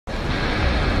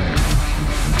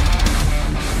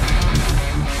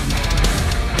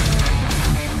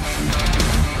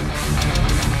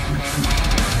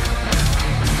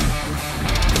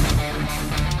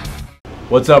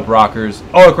What's up, rockers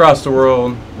all across the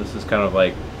world? This is kind of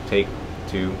like take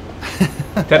 2.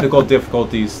 Technical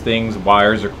difficulties, things,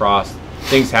 wires are crossed,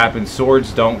 things happen.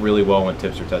 Swords don't really well when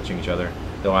tips are touching each other.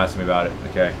 Don't ask me about it.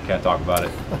 Okay, can't talk about it.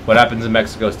 What happens in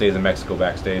Mexico stays in Mexico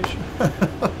backstage.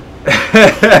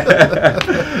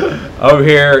 Over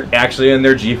here, actually in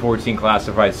their G14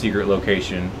 classified secret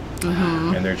location,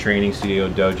 in their training studio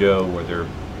dojo, where they're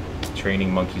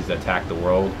training monkeys that attack the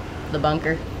world. The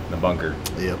bunker. The bunker.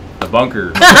 Yep. The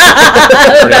bunker.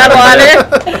 That water.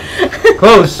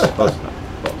 Close. Close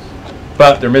enough. Close.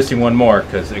 But they're missing one more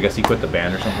because I guess he quit the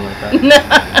band or something like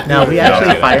that. No, we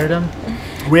actually fired him.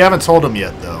 We haven't told him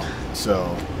yet, though.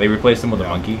 So they replaced him with a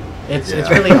monkey. It's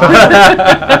really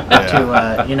awkward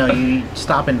to you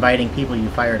stop inviting people you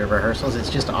fire to rehearsals. It's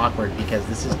just awkward because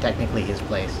this is technically his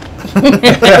place.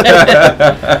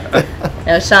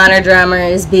 No, Sean, our drummer,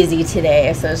 is busy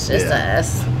today, so it's just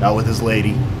us. Not with his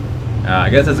lady.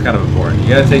 I guess that's kind of important. You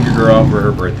gotta take your girl out for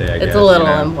her birthday. I guess it's a little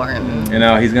important. You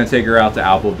know, he's gonna take her out to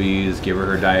Applebee's, give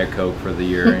her Diet Coke for the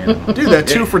year. You know. Dude, that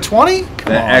 2 for $20?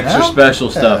 Come on, extra now.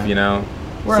 special stuff, you know.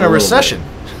 We're in a recession.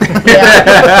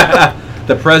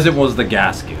 The present was the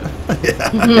gas gift.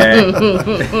 Okay?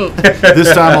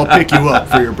 This time I'll pick you up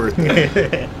for your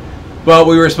birthday. But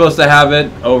we were supposed to have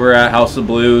it over at House of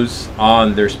Blues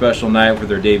on their special night where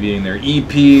they're debuting their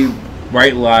EP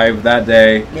right live that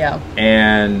day. Yeah.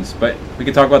 But we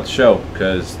could talk about the show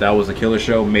because that was a killer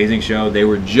show, amazing show. They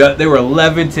were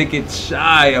 11 tickets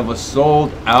shy of a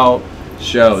sold out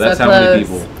show. That's so how close. many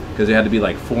people. Because it had to be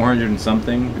like 400 and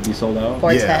something to be sold out.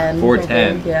 410.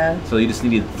 410. Yeah. So you just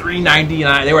needed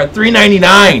 $3.99. They were at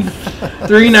 $3.99.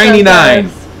 $3.99.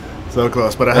 So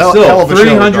close, but hell of a show.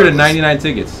 399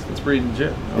 tickets. That's pretty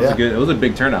legit. It was a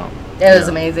big turnout. It was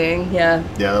amazing. Yeah.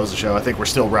 Yeah, that was a show. I think we're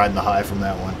still riding the high from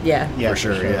that one. Yeah. For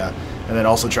sure. Yeah. And then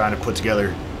also trying to put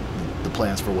together the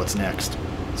plans for what's next.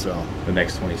 So the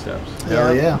next 20 steps.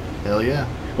 Hell yeah. Hell yeah.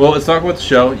 Well, let's talk about the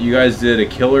show. You guys did a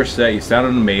killer set. You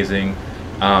sounded amazing.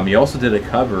 You also did a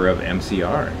cover of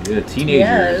MCR. You did a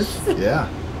Teenagers. Yes.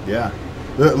 Yeah.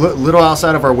 Little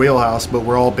outside of our wheelhouse, but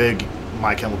we're all big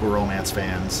My Chemical Romance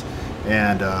fans.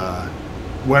 And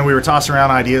when we were tossing around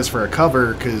ideas for a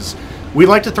cover, because we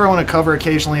like to throw in a cover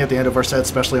occasionally at the end of our set,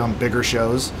 especially on bigger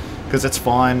shows, because it's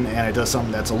fun and it does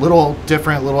something that's a little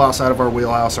different, a little outside of our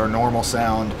wheelhouse, our normal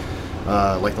sound.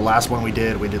 Like the last one we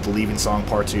did the Leaving Song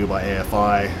Part 2 by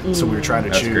AFI. So we were trying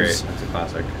to choose. That's great. That's a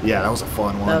classic. Yeah, that was a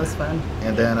fun one. That was fun.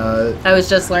 And then I was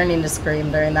just learning to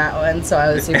scream during that one, so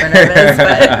I was super nervous,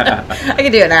 but I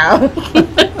can do it now.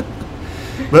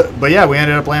 But yeah, we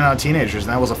ended up landing on Teenagers,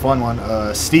 and that was a fun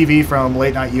one. Stevie from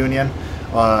Late Night Union,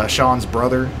 Sean's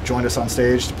brother, joined us on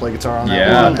stage to play guitar on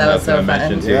that one. That was so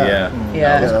fun.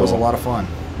 That was a lot of fun.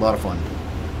 A lot of fun.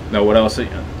 Now, what else?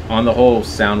 On the whole,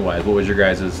 sound-wise, what was your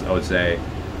guys', I would say,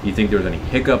 you think there was any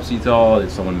hiccups you saw? Did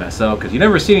someone mess up? Because you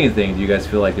never seen anything. Do you guys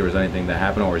feel like there was anything that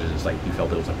happened, or was it just like you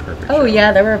felt it was a perfect show?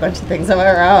 Yeah, there were a bunch of things that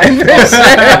went wrong, for sure.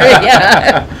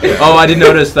 Yeah. Oh, I did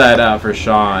notice that for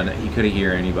Sean, he couldn't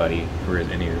hear anybody for his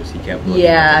in-ears. He kept looking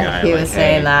at the guy he was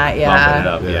saying that,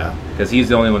 bumping it up, because he's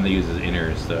the only one that uses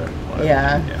in-ears. So,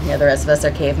 the rest of us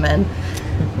are cavemen.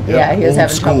 Yeah, he was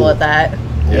having trouble with that.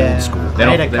 They fuck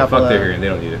their hearing. They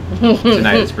don't need it.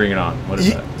 Tonight, let's bring it on. What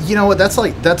is that? You know what?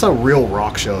 That's a real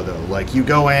rock show, though. Like, you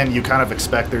go in, you kind of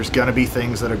expect there's going to be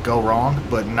things that go wrong,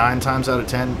 but 9 times out of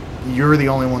 10, you're the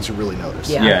only ones who really notice.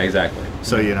 Yeah, exactly.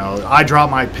 So, I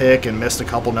dropped my pick and missed a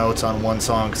couple notes on one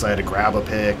song because I had to grab a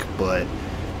pick, but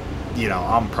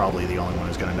I'm probably the only one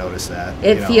who's going to notice that.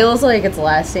 It feels like it's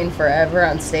lasting forever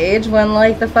on stage when,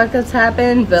 the fuck that's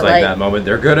happened. But, it's like that moment,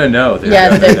 they're going to know. They're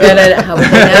going to how would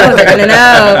they know? They're going to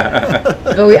know.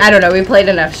 But I don't know. We played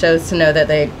enough shows to know that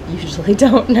they usually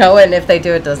don't know, and if they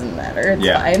do, it doesn't matter. It's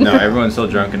fine. No, everyone's still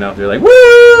drunk enough. They're like,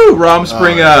 woo! Rom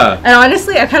Springer! And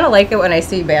honestly, I kind of like it when I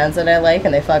see bands that I like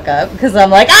and they fuck up, because I'm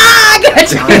like,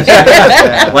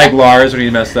 gotcha! Like Lars when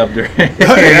he messed up during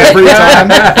every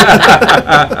time.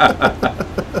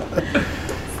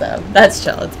 So that's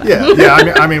chill. It's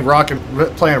fine. I mean,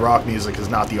 playing rock music is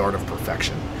not the art of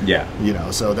perfection. Yeah.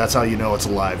 So that's how you know it's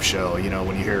a live show.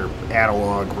 When you hear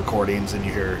analog recordings and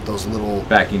you hear those little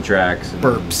backing tracks, and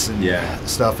burps and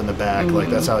stuff in the back, like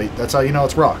that's how you know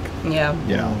it's rock. Yeah.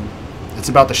 It's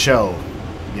about the show.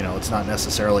 It's not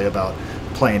necessarily about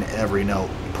playing every note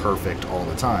perfect all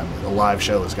the time. A live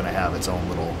show is going to have its own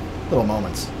little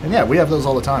moments, and we have those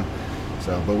all the time.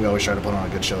 So, but we always try to put on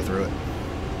a good show through it.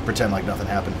 Pretend like nothing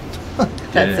happened.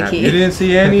 That's the key. You didn't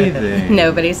see anything.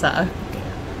 Nobody saw.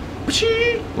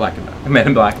 Black and black. Man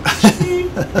in black. You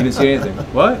didn't see anything.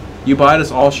 What? You bought us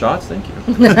all shots? Thank you.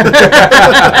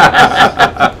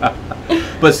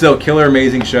 But still, killer,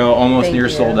 amazing show. Almost Thank near you.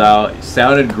 sold out.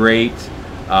 Sounded great.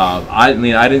 I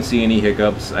mean, I didn't see any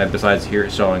hiccups besides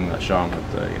showing Sean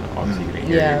with the, obviously you can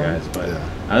hear Yeah. you guys. But Yeah.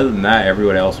 other than that,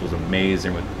 everyone else was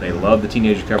amazing. They loved the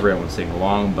teenager cover. Everyone sing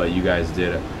along. But you guys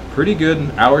did a pretty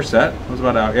good hour set. It was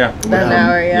about an hour. Yeah. About an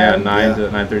hour, yeah. 9 to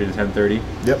 9:30 to 10:30.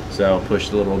 Yep. So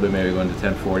pushed a little bit, maybe going to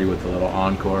 10:40 with a little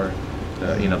encore.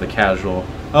 The casual.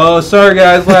 Oh, sorry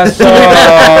guys, last song.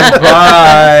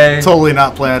 Bye. Totally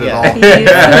not planned at all. We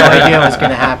had no idea what was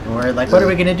going to happen. We're like, what are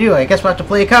we going to do? I guess we'll have to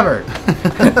play a cover.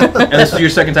 And this is your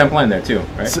second time playing there too,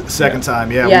 right? Second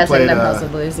time, yeah. Yeah, We played. second time House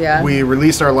of Blues, yeah. We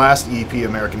released our last EP,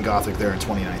 American Gothic, there in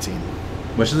 2019.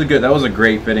 Which is that was a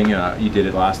great fitting. You did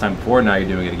it last time before. Now you're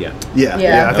doing it again. Yeah,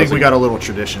 Yeah. I That think was we got a little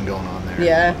tradition going on there.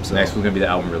 Yeah. So, Next one's gonna be the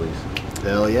album release,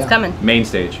 hell yeah. It's coming. main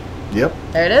stage. Yep.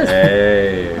 There it is.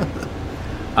 Hey.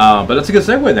 But that's a good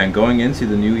segue then, going into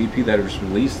the new EP that was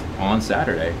released on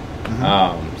Saturday.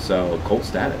 So Cult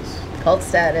Status. Cult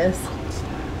Status.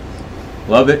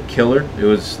 Love it, killer. It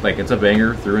was like it's a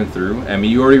banger through and through. I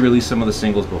mean, you already released some of the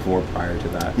singles before prior to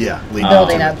that. Yeah. leading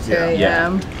Building to up to it,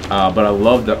 yeah. But I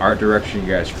love the art direction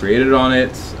you guys created on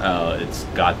it. It's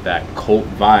got that cult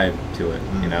vibe to it.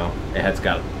 It's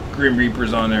got Grim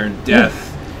Reapers on there and death.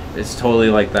 It's totally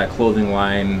like that clothing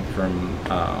line from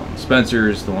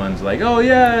Spencer's, the ones like, oh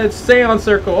yeah, it's Seance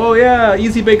Circle. Oh yeah,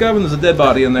 Easy Bake Oven. There's a dead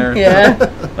body in there. Yeah.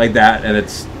 Like that, and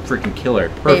it's freaking killer.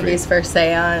 Perfect. Baby's first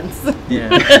seance. Yeah.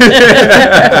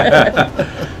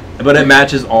 But it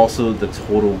matches also the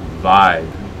total vibe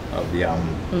of the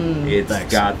album. It's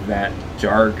Thanks. got that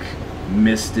dark,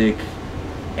 mystic,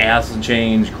 acid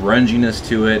change, grunginess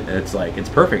to it. It's like, it's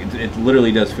perfect. It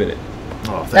literally does fit it.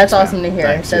 Oh, thanks, That's man. awesome to hear.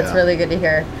 Thanks, That's yeah. really good to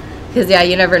hear. Because,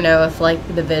 you never know if,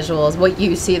 the visuals, what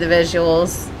you see the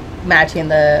visuals matching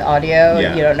the audio,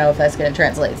 Yeah. you don't know if that's going to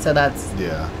translate. So that's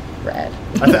Yeah. rad.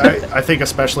 I think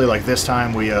especially like this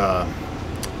time, we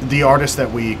the artist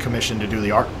that we commissioned to do the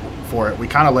art for it, we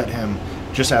kind of let him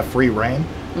just have free reign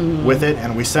with it,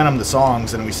 and we sent him the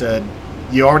songs, and we said,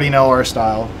 you already know our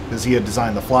style, because he had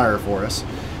designed the flyer for us,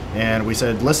 and we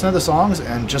said, listen to the songs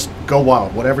and just go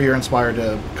wild. Whatever you're inspired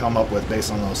to come up with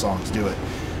based on those songs, do it.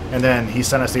 And then he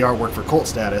sent us the artwork for Cult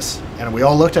Status, and we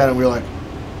all looked at it and we were like,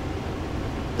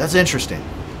 that's interesting.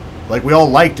 Like, we all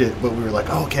liked it, but we were like,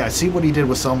 oh, okay, I see what he did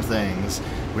with some things.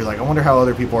 We were like, I wonder how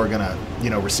other people are going to,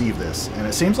 receive this. And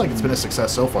it seems like it's been a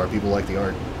success so far. People like the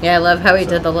art. Yeah, I love how he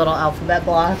So- did the little alphabet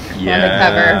block on the Yeah.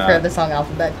 cover for the song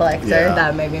Alphabet Collector. Yeah.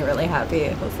 That made me really happy.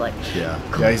 It was like, Yeah.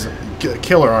 Yeah, he's a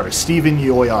killer artist. Steven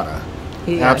Yoyada.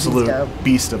 yeah, he's Absolute dope.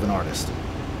 beast of an artist.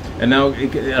 And now,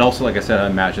 it also, like I said,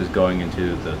 it matches going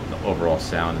into the overall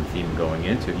sound and theme going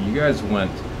into it. You guys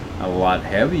went a lot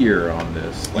heavier on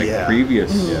this, like Yeah.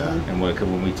 previous. Yeah. And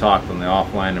when we talked on the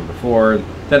offline and before,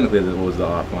 technically it was the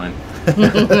offline.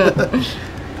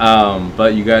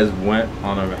 But you guys went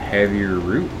on a heavier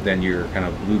route than your kind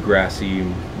of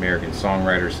bluegrassy American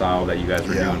songwriter style that you guys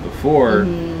were Yeah. doing before.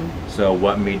 So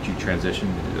what made you transition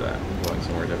to do that, going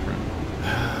somewhere different?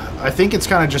 I think it's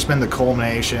kind of just been the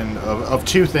culmination of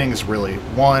two things, really.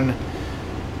 One,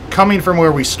 coming from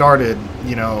where we started,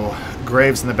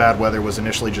 Graves and the Bad Weather was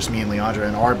initially just me and Leandra,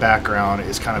 and our background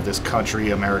is kind of this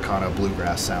country Americana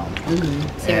bluegrass sound.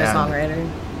 Singer-songwriter.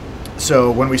 So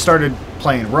when we started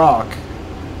playing rock,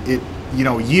 it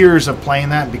years of playing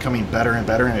that and becoming better and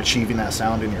better and achieving that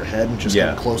sound in your head and just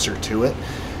getting closer to it.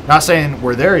 Not saying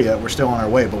we're there yet, we're still on our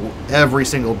way, but every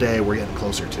single day we're getting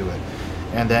closer to it.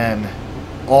 And then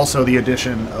also the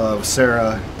addition of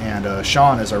Sarah and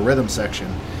Sean as our rhythm section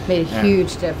Made a and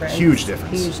huge difference. Huge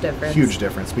difference. Huge difference. Huge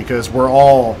difference, because we're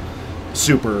all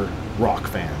super rock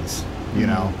fans, Yeah,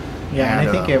 and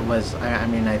I think it was,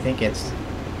 I think it's,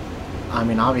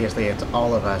 obviously it's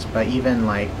all of us, but even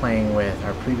like playing with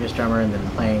our previous drummer and then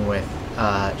playing with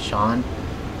Sean,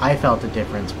 I felt a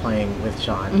difference playing with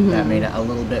Sean that made it a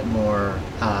little bit more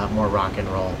rock and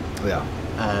roll. Yeah.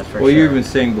 For Well, sure. you were even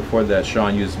saying before that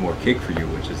Sean uses more kick for you,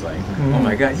 which is like, oh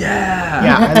my god, yeah!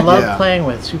 Yeah, I love Yeah. playing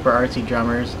with super artsy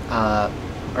drummers.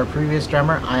 Our previous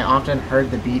drummer, I often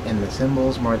heard the beat in the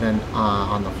cymbals more than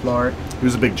on the floor. He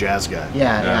was a big jazz guy.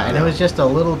 Yeah, and it was just a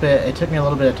little bit, it took me a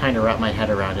little bit of time to wrap my head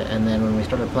around it. And then when we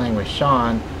started playing with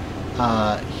Sean,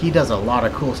 he does a lot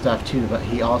of cool stuff too, but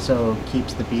he also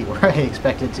keeps the beat where I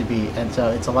expect it to be. And so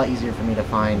it's a lot easier for me to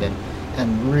find and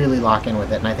really lock in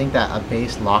with it. And I think that a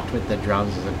bass locked with the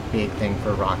drums is a big thing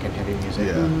for rock and heavy music.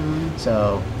 Yeah.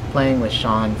 So playing with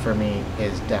Sean for me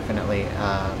is definitely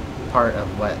part of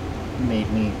what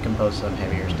made me compose some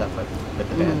heavier stuff with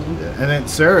the band. Yeah. And then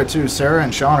Sarah too. Sarah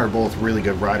and Sean are both really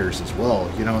good writers as well.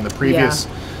 In the previous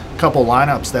couple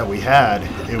lineups that we had,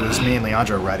 it was me and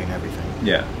Leandra writing everything.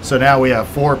 Yeah. So now we have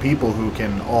 4 people who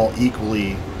can all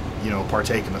equally,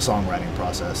 partake in the songwriting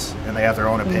process, and they have their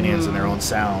own opinions and their own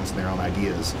sounds and their own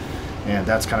ideas, and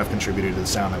that's kind of contributed to the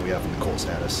sound that we have in the Cold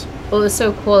Status. What was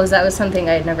so cool is that was something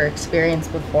I had never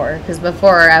experienced before. Because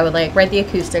before I would like write the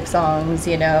acoustic songs,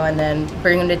 and then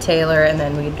bring them to Taylor, and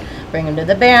then we'd bring them to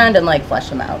the band and like flesh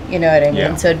them out. You know what I mean?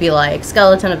 Yeah. So it'd be like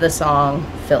skeleton of the song,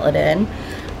 fill it in.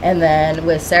 And then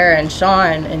with Sarah and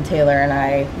Sean and Taylor and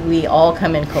I, we all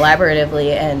come in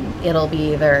collaboratively, and it'll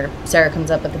be either Sarah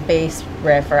comes up with a bass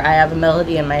riff, or I have a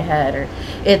melody in my head, or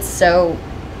it's so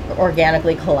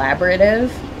organically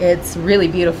collaborative. It's really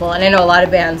beautiful. And I know a lot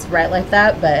of bands write like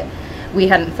that, but we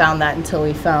hadn't found that until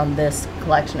we found this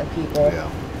collection of people. Yeah.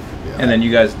 And then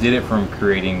you guys did it from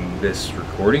creating this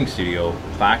recording studio,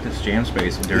 practice jam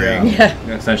space during,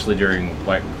 essentially during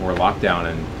like before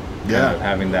lockdown, and kind of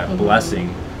having that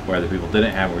blessing where other people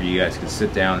didn't have, where you guys could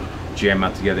sit down, jam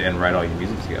out together, and write all your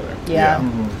music together.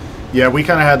 Yeah, we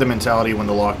kind of had the mentality when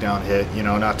the lockdown hit,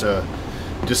 not to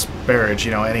disparage,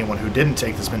 anyone who didn't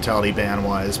take this mentality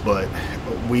band-wise, but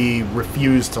we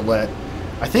refused to let.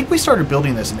 I think we started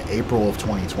building this in April of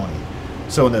 2020,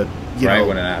 so in the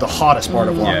the hottest part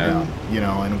of lockdown,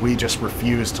 and we just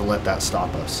refused to let that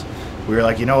stop us. We were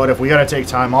like, you know what, if we got to take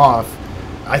time off,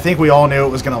 I think we all knew it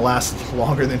was going to last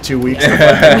longer than 2 weeks.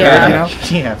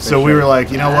 So we were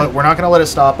like, you know what, we're not going to let it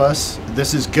stop us.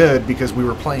 This is good because we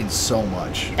were playing so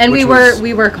much. And we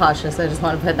were cautious. I just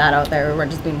want to put that out there. We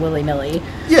weren't just being willy-nilly.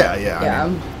 Yeah. I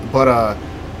mean, but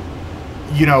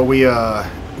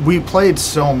we played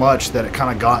so much that it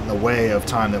kind of got in the way of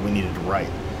time that we needed to write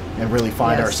and really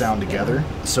find our sound together.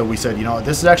 So we said,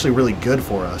 this is actually really good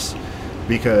for us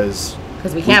because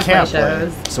we can't play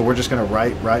shows. So we're just going to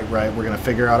write. We're going to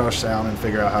figure out our sound and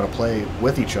figure out how to play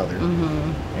with each other.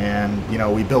 And,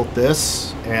 we built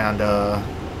this, and,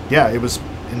 it was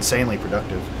insanely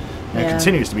productive. And it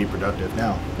continues to be productive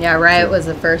now. Yeah, Riot was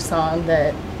the first song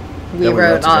that we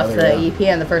wrote off the EP,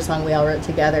 and the first song we all wrote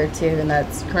together, too, and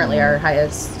that's currently our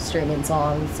highest streaming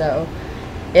song. So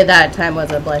at that time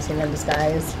was a blessing in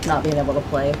disguise, not being able to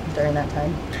play during that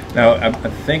time. Now, I'm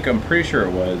pretty sure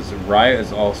it was, Riot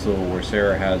is also where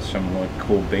Sarah has some like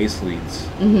cool bass leads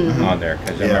on there,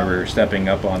 because I remember stepping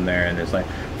up on there, and it's like,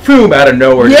 boom, out of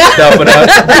nowhere, just stepping up,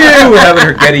 having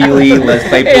her Getty Lee, Les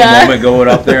Claypool moment going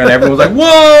up there, and everyone was like,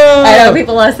 whoa! I know,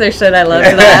 people lost their shit, I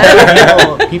loved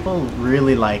that. People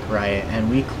really like Riot, and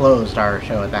we closed our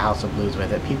show at the House of Blues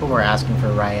with it. People were asking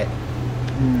for Riot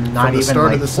not even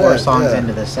like 4 songs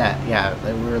into the set. Yeah,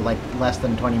 we were like less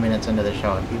than 20 minutes into the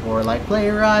show, and people were like,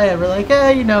 "Play Riot." We're like,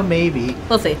 maybe.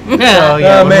 We'll see.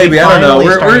 So maybe, I don't know.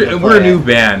 We're a new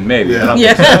band, maybe.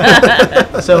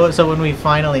 So when we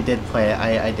finally did play it,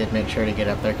 I did make sure to get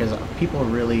up there because people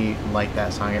really like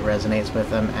that song. It resonates with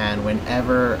them, and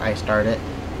whenever I start it,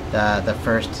 the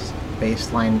first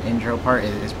bass line intro part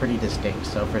is pretty distinct.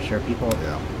 So for sure, people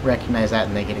recognize that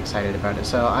and they get excited about it.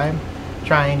 So I'm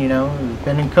trying, we've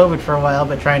been in COVID for a while,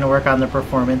 but trying to work on the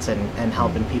performance and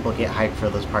helping people get hyped for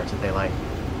those parts that they like.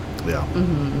 Yeah,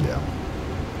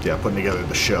 putting together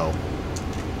the show.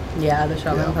 Yeah, the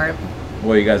showman part.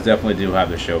 Well, you guys definitely do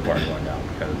have the show part going down,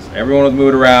 because everyone was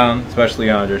moving around, especially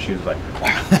Andra. She was like,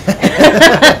 wow.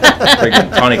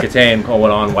 Freaking Tawny Katane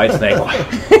going on Whitesnake.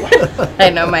 I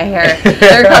know my hair.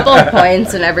 There are a couple of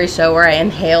points in every show where I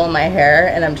inhale my hair,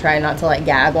 and I'm trying not to like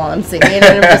gag while I'm singing, and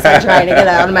I'm just like trying to get it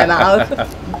out of my mouth.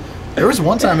 There was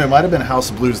one time, it might have been House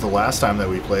of Blues the last time that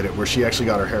we played it, where she actually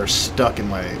got her hair stuck in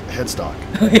my headstock.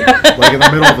 Like in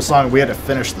the middle of a song, we had to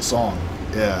finish the song.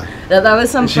 Yeah. That was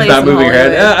someplace. She's not moving her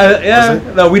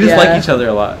head. No, we just like each other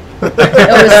a lot. It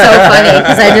was so funny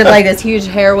because I did like this huge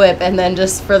hair whip, and then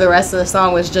just for the rest of the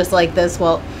song was just like this.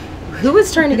 Well, who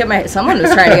was trying to get my? Someone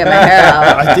was trying to get my hair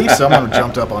out. I think someone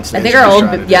jumped up on stage. I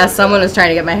think someone was trying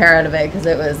to get my hair out of it because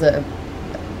it was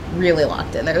really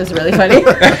locked in there. It was really funny.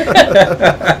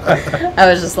 I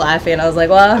was just laughing. I was like,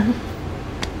 well.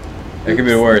 It could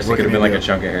be worse. It could have been like a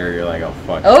chunk of hair. You're like, oh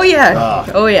fuck. Oh yeah.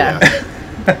 Oh yeah.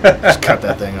 Just cut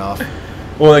that thing off.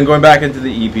 Well, then going back into the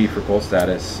EP for Cold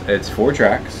Status, it's 4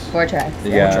 tracks. 4 tracks.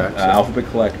 Yeah, Alphabet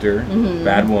Collector,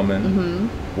 Bad Woman,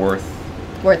 Worth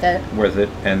It,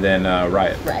 and then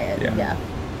Riot. Yeah.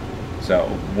 So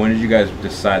when did you guys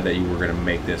decide that you were going to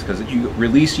make this? Because you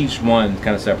released each one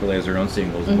kind of separately as their own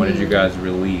singles. When did you guys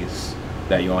release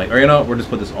that you like, or we'll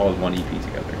just put this all as one EP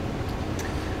together?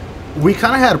 We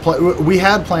kind of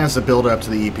had plans to build up to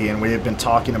the EP, and we had been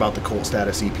talking about the Cold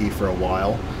Status EP for a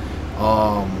while.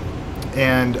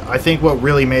 And I think what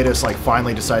really made us like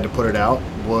finally decide to put it out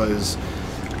was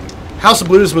House of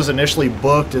Blues was initially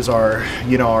booked as our,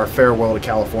 our farewell to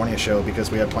California show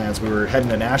because we had plans. We were heading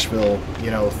to Nashville,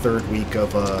 third week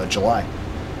of July.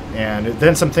 And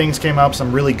then some things came up,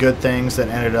 some really good things that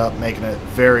ended up making it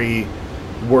very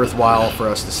worthwhile for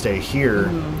us to stay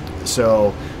here.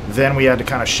 So then we had to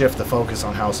kind of shift the focus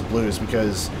on House of Blues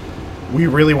because we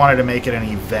really wanted to make it an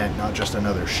event, not just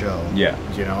another show. Yeah.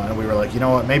 And we were like, you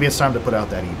know what, maybe it's time to put out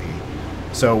that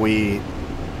EP. So we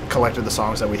collected the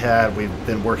songs that we had. We've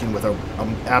been working with an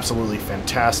absolutely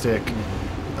fantastic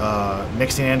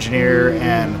mixing engineer,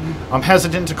 and I'm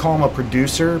hesitant to call him a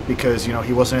producer because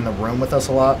he wasn't in the room with us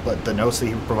a lot, but the notes that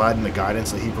he provided and the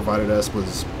guidance that he provided us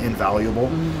was invaluable.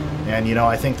 And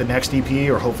I think the next EP,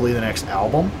 or hopefully the next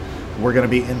album, we're going to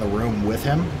be in the room with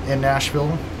him in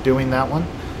Nashville doing that one.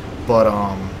 But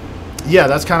yeah,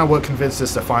 that's kind of what convinced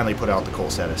us to finally put out the Coal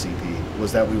Status EP,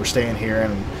 was that we were staying here,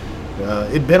 and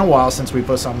it'd been a while since we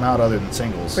put something out other than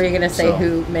singles. Were you going to say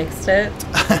who mixed it?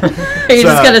 Are you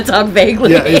just going to talk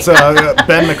vaguely? Yeah, it's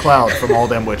Ben McLeod from All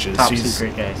Them Witches. Top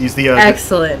secret guy. He's the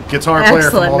excellent guitar player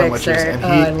from All Them Witches, mixer.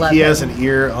 and he has an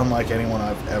ear unlike anyone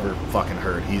I've ever fucking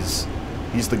heard. He's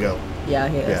the GOAT. Yeah,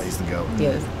 he is. Yeah, he's the GOAT. He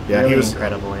is. Yeah, really he was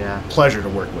incredible. Yeah, pleasure to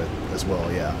work with as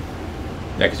well. Yeah.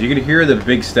 Yeah, because you could hear the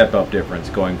big step up difference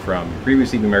going from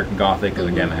previously the American Gothic, because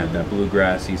again, I had that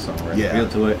bluegrassy songwriting feel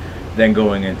to it, then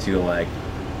going into like,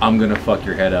 I'm gonna fuck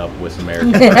your head up with some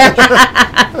American.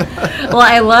 Well,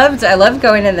 I loved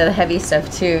going into the heavy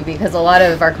stuff too, because a lot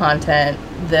of our content,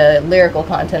 the lyrical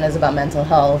content, is about mental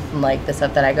health and like the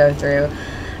stuff that I go through,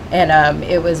 and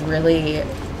it was really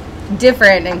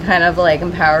different and kind of like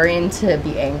empowering to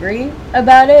be angry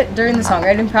about it during the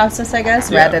songwriting process, I guess,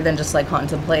 rather than just like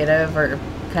contemplative or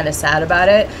kind of sad about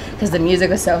it, because the music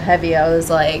was so heavy. I was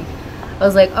like,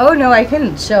 oh no, I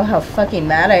can show how fucking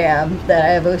mad I am that I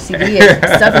have OCD and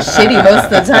stuff is shitty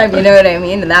most of the time, you know what I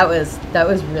mean? And that was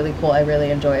really cool. I really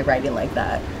enjoy writing like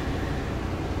that.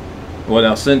 Well,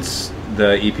 now since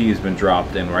the EP has been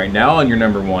dropped, and right now on your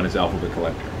number one is Alphabet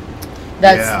Collector.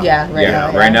 That's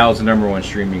right now it's the number one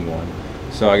streaming one.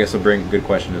 So I guess a good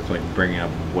question is like bringing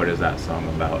up what is that song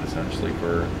about essentially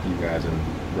for you guys in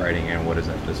writing, and what is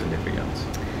that the significance?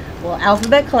 Well,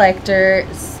 Alphabet Collector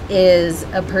is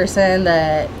a person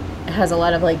that has a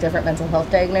lot of like different mental health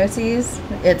diagnoses.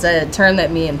 It's a term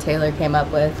that me and Taylor came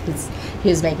up with because he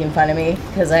was making fun of me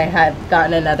because I had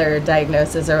gotten another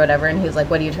diagnosis or whatever, and he was like,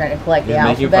 "What are you trying to collect? The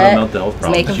alphabet?" Making fun of mental health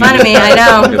problems. He's making fun of me.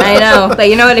 I know. But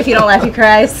you know what? If you don't laugh, you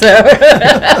cry. So,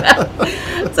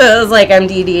 so it was like I'm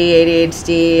DD,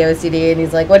 ADHD, OCD, and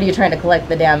he's like, "What are you trying to collect?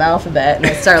 The damn alphabet?" And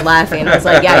I started laughing. I was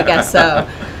like, "Yeah, I guess so."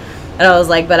 And I was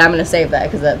like, "But I'm going to save that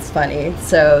because that's funny."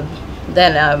 So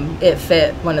then it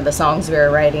fit one of the songs we were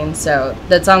writing. So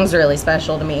that song's really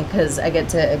special to me because I get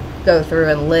to go through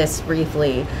and list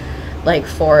briefly like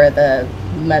 4 of the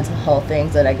mental health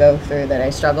things that I go through that I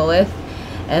struggle with.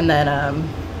 And then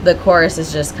the chorus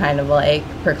is just kind of like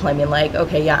proclaiming like,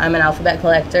 okay, yeah, I'm an alphabet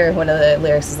collector. One of the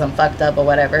lyrics is I'm fucked up or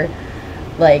whatever.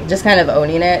 Like just kind of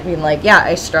owning it, being like, yeah,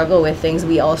 I struggle with things.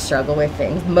 We all struggle with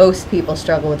things. Most people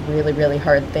struggle with really, really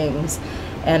hard things.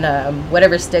 And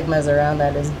whatever stigma is around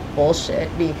that is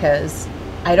bullshit, because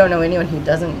I don't know anyone who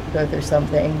doesn't go through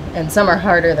something, and some are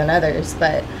harder than others,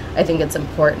 but I think it's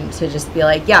important to just be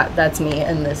like, yeah, that's me,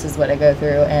 and this is what I go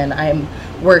through, and I'm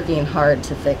working hard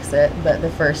to fix it. But the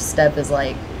first step is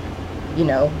like, you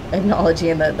know,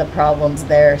 acknowledging that the problem's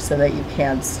there so that you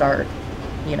can start,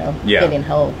 you know, getting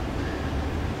help.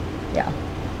 Yeah.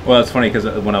 Well, it's funny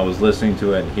because when I was listening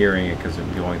to it and hearing it, because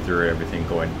I'm going through it, everything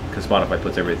because Spotify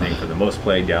puts everything for the most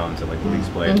played down to like the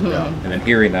least played, and then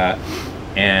hearing that,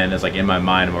 and it's like in my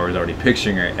mind, I was already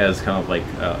picturing it as kind of like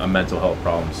a mental health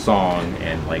problem song,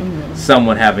 and like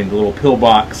someone having the little pill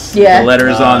box, with the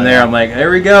letters on there. I'm like, there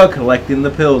we go, collecting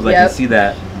the pills. I can see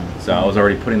that. So I was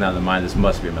already putting that in the mind. This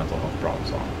must be a mental health problem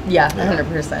song. Yeah,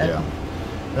 100%. Yeah.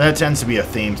 And that tends to be a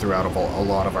theme throughout a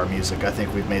lot of our music. I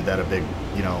think we've made that a big,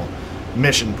 you know,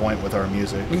 mission point with our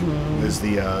music, is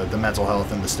the mental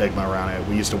health and the stigma around it.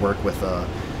 We used to work with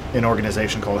an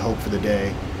organization called Hope for the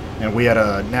Day, and we had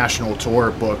a national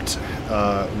tour booked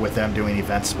with them, doing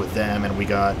events with them, and we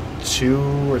got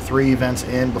 2 or 3 events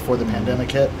in before the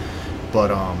pandemic hit. But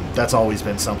that's always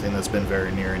been something that's been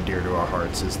very near and dear to our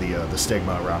hearts, is the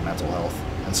stigma around mental health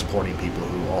and supporting people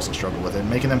who also struggle with it and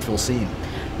making them feel seen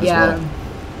as well.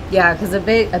 Yeah, because a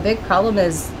big problem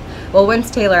is, well,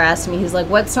 once Taylor asked me, he's like,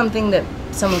 what's something that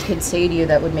someone could say to you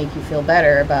that would make you feel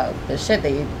better about the shit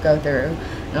that you go through?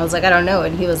 And I was like, I don't know.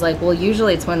 And he was like, well,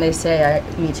 usually it's when they say,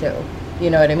 me too. You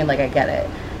know what I mean? Like, I get it.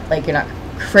 Like, you're not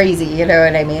crazy, you know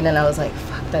what I mean? And I was like,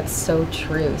 fuck, that's so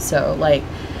true. So, like,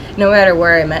 no matter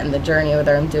where I'm at in the journey,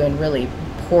 whether I'm doing really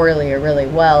poorly or really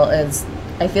well, is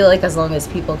I feel like as long as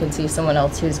people can see someone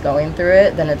else who's going through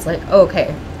it, then it's like,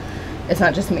 okay, it's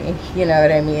not just me, you know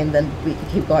what I mean? Then we can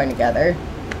keep going together,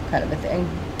 kind of a thing.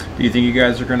 Do you think you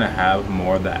guys are going to have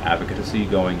more of that advocacy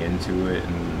going into it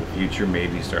in the future?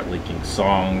 Maybe start linking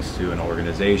songs to an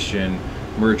organization,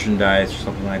 merchandise, or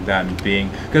something like that, and being,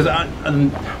 because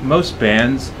most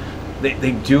bands,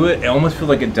 they do it. I almost feel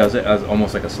like it does it as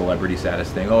almost like a celebrity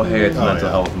status thing. Oh, hey, it's Mental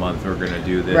Health Month. We're going to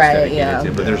do this. Right, dedicated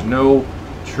to it. But there's no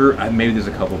true. Maybe there's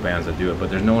a couple bands that do it, but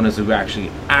there's no one who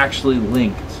actually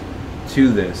linked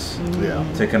to this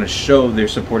to kind of show they're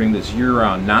supporting this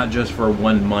year-round, not just for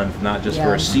 1 month, not just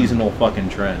for a seasonal fucking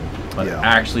trend, but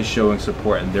actually showing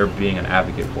support, and they're being an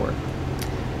advocate for it.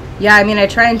 Yeah, I mean, I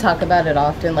try and talk about it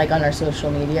often, like on our social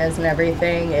medias and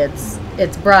everything. It's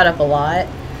brought up a lot.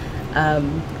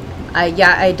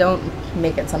 I don't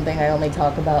make it something I only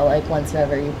talk about like once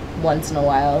in a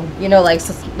while. You know,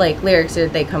 like lyrics,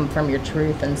 they come from your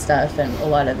truth and stuff, and a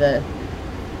lot of the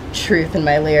truth in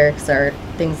my lyrics are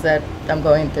things that I'm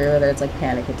going through, whether it's like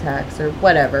panic attacks or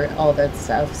whatever, all that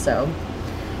stuff. So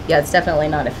yeah, it's definitely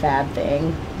not a fad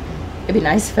thing. It'd be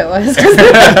nice if it was, 'cause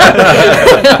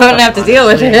I wouldn't have to deal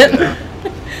with it.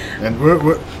 And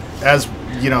we're as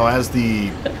you know, as the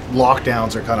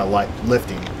lockdowns are kind of like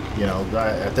lifting, you know,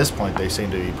 at this point they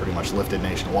seem to be pretty much lifted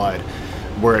nationwide.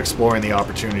 We're exploring the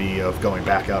opportunity of going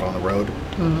back out on the road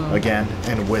again,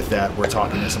 and with that, we're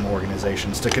talking to some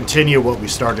organizations to continue what we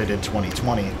started in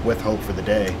 2020 with Hope for the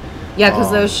Day. Yeah,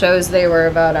 because those shows, they were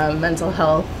about mental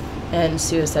health and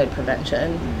suicide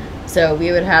prevention. So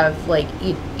we would have like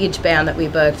each band that we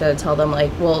booked, I would tell them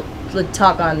like, well, let's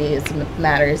talk on these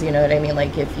matters, you know what I mean?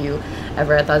 Like if you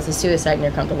ever had thoughts of suicide and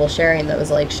you're comfortable sharing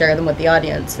those, like share them with the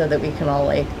audience so that we can all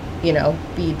like, you know,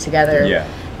 be together. Yeah.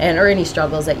 And or any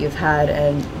struggles that you've had.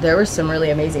 And there were some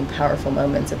really amazing, powerful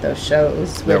moments at those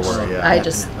shows, which I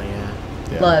just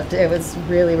loved. It was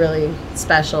really, really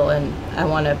special, and I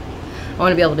want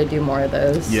to be able to do more of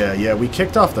those. Yeah. We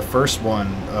kicked off the first one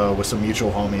with some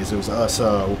mutual homies. It was us,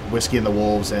 Whiskey and the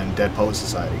Wolves, and Dead Poet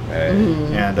Society. Hey.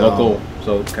 And local,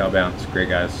 SoCal Bounce, great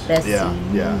guys.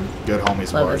 Yeah, good homies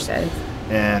of ours. Guys.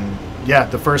 And yeah,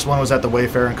 the first one was at the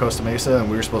Wayfair in Costa Mesa,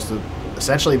 and we were supposed to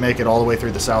essentially make it all the way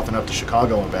through the South and up to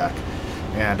Chicago and back.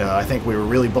 And I think we were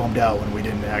really bummed out when we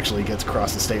didn't actually get to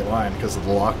cross the state line because of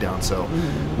the lockdown. So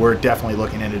we're definitely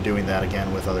looking into doing that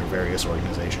again with other various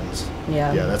organizations.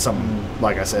 Yeah, that's something,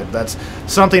 like I said, that's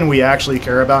something we actually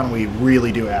care about and we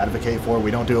really do advocate for.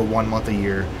 We don't do it 1 month a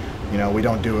year. You know, we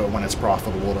don't do it when it's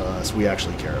profitable to us. We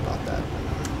actually care about that.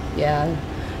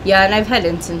 Yeah, and I've had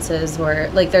instances where,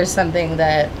 like, there's something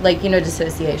that, like, you know,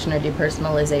 dissociation or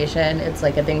depersonalization, it's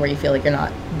like a thing where you feel like you're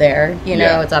not there, you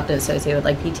know? It's often associated with,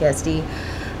 like, PTSD.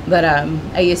 But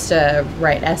I used to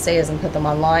write essays and put them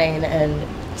online, and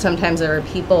sometimes there were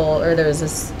people, or there was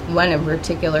this one in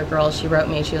particular girl, she wrote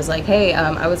me, she was like, hey,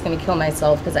 I was going to kill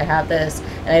myself because I have this,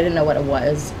 and I didn't know what it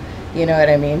was, you know what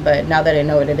I mean? But now that I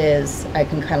know what it is, I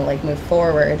can kind of, like, move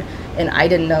forward. And I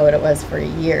didn't know what it was for a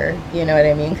year, you know what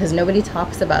I mean? Because nobody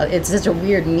talks about it. It's such a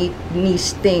weird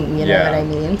niche thing, you know what I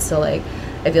mean? So, like,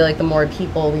 I feel like the more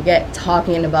people we get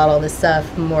talking about all this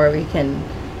stuff, the more we can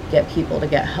get people to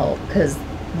get help. Because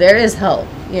there is help,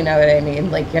 you know what I mean?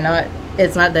 Like,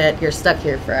 it's not that you're stuck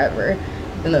here forever,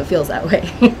 even though it feels that way.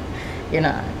 You're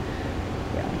not.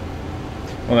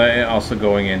 Well, also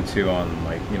going into on,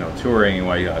 like, you know, touring and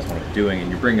what you guys want to be doing,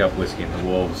 and you bring up Whiskey and the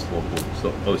Wolves,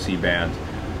 local OC band.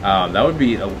 That would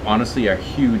be honestly a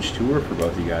huge tour for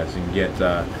both of you guys.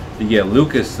 You get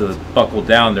Lucas to buckle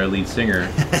down, their lead singer.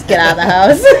 Just get out of the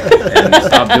house. And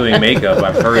stop doing makeup.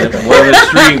 I've heard it. One of the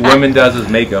street women does his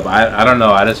makeup. I don't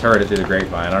know. I just heard it through the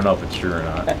grapevine. I don't know if it's true or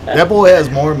not. That boy has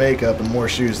more makeup and more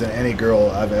shoes than any girl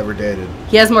I've ever dated.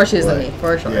 He has more shoes than me,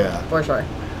 for sure. Yeah. For sure.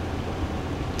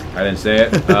 I didn't say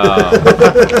it.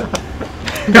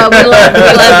 But we love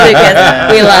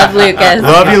Lucas. We love Lucas.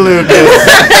 Love you, Lucas.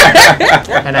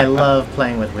 And I love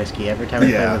playing with Whiskey. Every time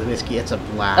we play with Whiskey, it's a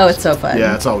blast. Oh, it's so fun.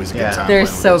 Yeah, it's always a good time. They're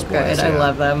so good. I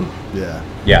love them.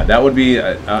 Yeah, that would be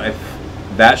if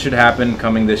that should happen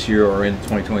coming this year or in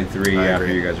 2023 after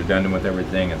you guys are done with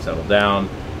everything and settled down.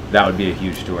 That would be a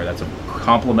huge tour. That's a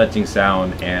complementing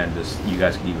sound, and just you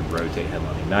guys could even rotate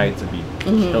headlining nights. It'd be a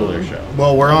killer show.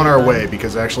 Well, we're on our way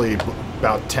because actually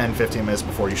about 10-15 minutes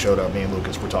before you showed up, me and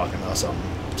Lucas were talking about something.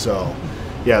 So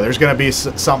yeah, there's going to be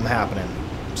something happening.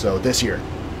 So this year.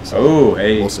 So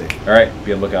hey. We'll see. All right,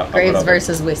 be a lookout. Graves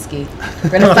versus Whiskey. We're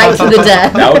going to fight to the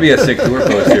death. That would be a sick tour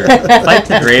poster. Fight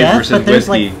to the Graves death, versus but there's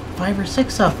Whiskey. like 5 or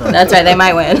 6 of them. That's right, they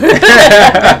might win.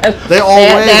 They all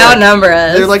weigh. They outnumber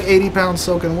us. They're like 80 pounds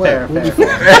soaking wet.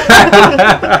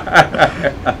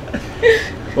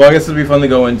 Well, Well, I guess it'd be fun to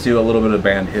go into a little bit of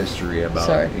band history about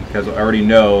Sure. it, because I already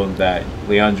know that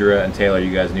Leandra and Taylor,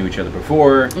 you guys knew each other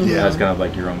before. Yeah. That's kind of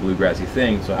like your own bluegrassy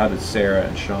thing. So how did Sarah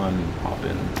and Sean hop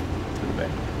in to the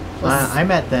band? I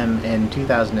met them in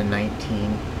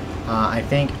 2019. I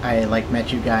think I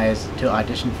met you guys to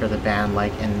audition for the band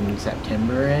in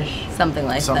September-ish. Something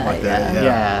like Something that. like that, Yeah.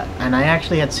 Yeah. And I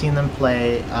actually had seen them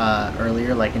play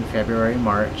earlier, in February,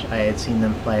 March. I had seen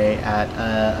them play at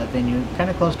a venue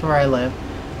kind of close to where I live,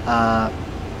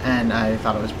 and I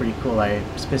thought it was pretty cool. I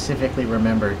specifically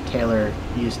remember Taylor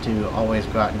used to always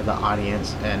go out into the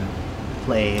audience and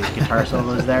play his guitar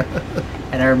solos there.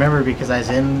 And I remember because I was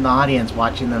in the audience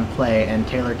watching them play, and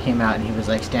Taylor came out and he was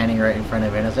standing right in front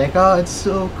of it. And I was like, "Oh, it's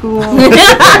so cool!" Now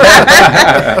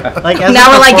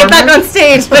we're like, get back on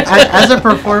stage. As a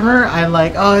performer, I'm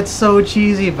like, "Oh, it's so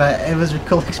cheesy," but it was a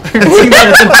cool experiencing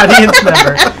that as an audience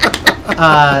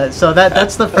member. So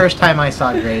that's the first time I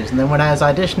saw Graves, and then when I was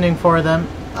auditioning for them,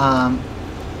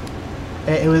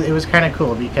 it was kind of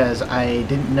cool because I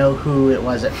didn't know who it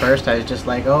was at first. I was just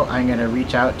like, oh, I'm going to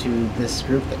reach out to this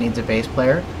group that needs a bass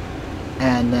player.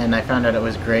 And then I found out it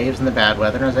was Graves and the Bad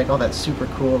Weather, and I was like, oh, that's super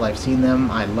cool. I've seen them.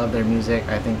 I love their music.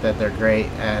 I think that they're great.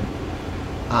 And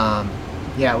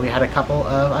yeah, we had a couple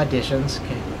of auditions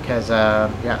because I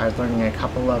was learning a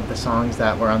couple of the songs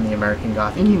that were on the American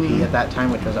Gothic EP at that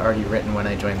time, which was already written when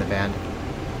I joined the band.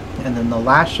 And then the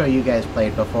last show you guys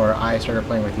played before I started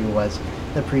playing with you was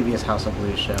the previous House of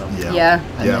Blues show. Yeah.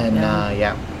 And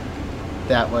then,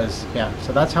 that was,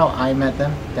 so that's how I met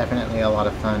them. Definitely a lot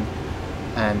of fun.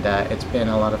 And it's been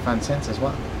a lot of fun since as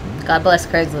well. God bless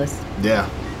Craigslist. Yeah.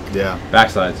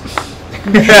 Backsides.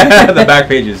 The back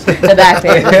pages. The back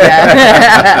pages,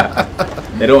 yeah.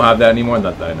 They don't have that anymore,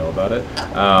 not that I know about it.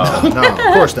 No,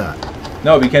 of course not.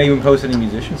 No, we can't even post any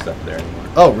musician stuff there anymore.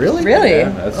 Oh, really? Really? Yeah,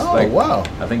 that's wow.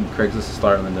 I think Craigslist is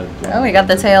starting to... Oh, we got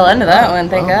the tail end of that one,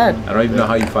 thank God. I don't even know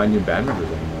how you find new band members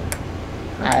anymore.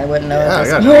 I wouldn't know Yeah, at I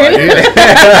this got point. no idea.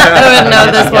 I wouldn't know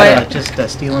at this point.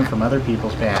 Just steal them from other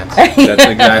people's bands. That's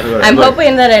exactly what I'm look,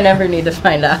 hoping that I never need to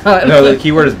find out. No, the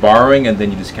keyword is borrowing, and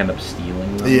then you just end up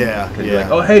stealing them. Yeah, 'Cause you're like,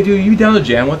 oh, hey, dude, you down to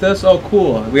jam with us? Oh,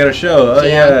 cool. We got a show. Oh,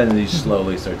 Jam. yeah. And you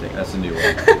slowly start taking... That's the new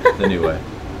way. The new way.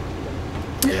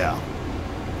 Yeah.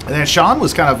 And then Sean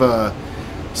was kind of a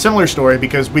similar story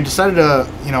because we decided to,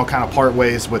 kind of part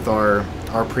ways with our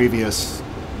previous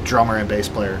drummer and bass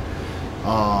player.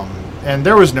 And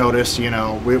there was notice, we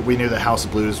knew that House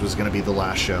of Blues was going to be the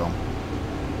last show.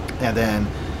 And then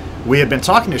we had been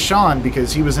talking to Sean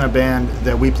because he was in a band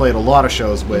that we played a lot of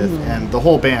shows with, and the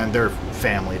whole band, they're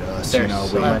family to us. They're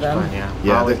so much fun, yeah. I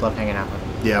always love hanging out with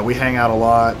them. Yeah, we hang out a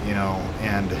lot,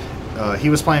 and he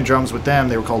was playing drums with them.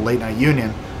 They were called Late Night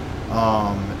Union.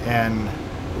 And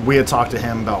we had talked to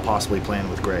him about possibly playing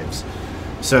with Graves.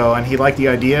 So, and he liked the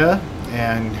idea,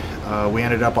 and we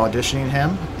ended up auditioning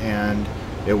him, and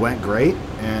it went great,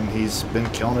 and he's been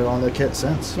killing it on the kit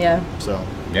since. Yeah. So.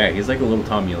 Yeah, he's like a little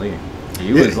Tommy Lee.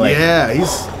 He was like... Yeah,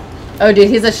 he's... Oh, dude,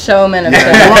 he's a showman of Yeah.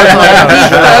 sorts. He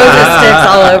throws his sticks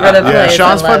all over the Yeah, place.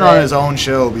 Sean's I love putting on it. his own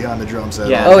show behind the drum set.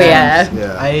 Yeah. Oh, and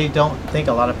yeah. I don't think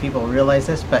a lot of people realize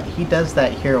this, but he does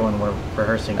that here when we're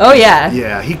rehearsing. Oh, yeah.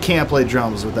 Yeah, he can't play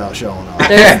drums without showing up.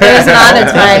 There's not a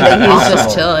time that he's just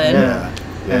Impossible. chilling. Yeah.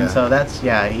 And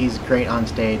so he's great on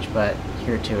stage, but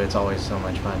here too, it's always so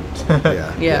much fun.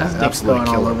 Yeah. Sticks absolutely going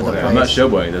all killer over the player. I'm not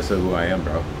showboating. That's who I am,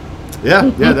 bro.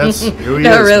 Yeah, that's who he is.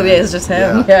 No, it really man. is just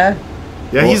him. Yeah.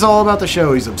 Yeah, he's all about the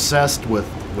show. He's obsessed with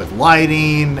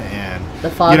lighting and The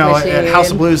fog At machine.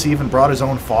 House of Blues, he even brought his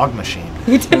own fog machine.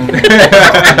 I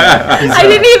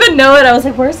didn't even know it. I was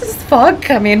like, where's this fog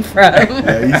coming from?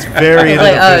 Yeah, he's very into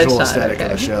Like, the oh, it's visual Sean, aesthetic of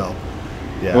okay. the show.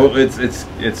 Yeah. Well,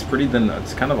 it's pretty. Then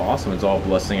it's kind of awesome. It's all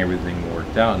blessing. Everything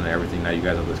worked out, and everything. Now you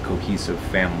guys have this cohesive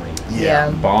family Yeah.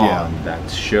 bond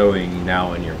that's showing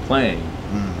now in your playing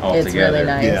all It's together. really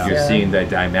nice, Yeah. You're yeah. seeing the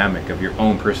dynamic of your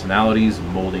own personalities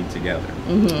molding together.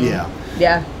 Yeah.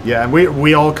 Yeah. Yeah, and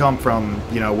we all come from,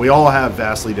 we all have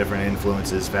vastly different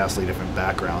influences, vastly different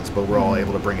backgrounds, but we're all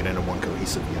able to bring it into one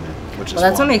cohesive unit, which is Well,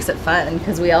 that's fun. what makes it fun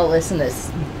because we all listen to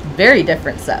very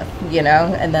different stuff,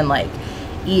 and then like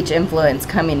each influence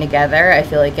coming together, I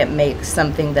feel like it makes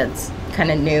something that's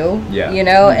kind of new, Yeah.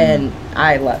 and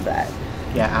I love that.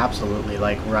 Yeah, absolutely.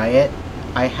 Like Riot,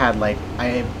 I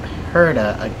heard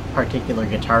a particular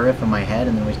guitar riff in my head,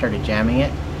 and then we started jamming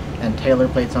it, and Taylor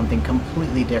played something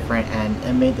completely different, and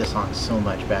it made the song so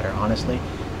much better, honestly.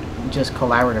 Just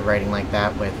collaborative writing like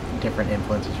that with different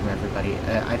influences from everybody,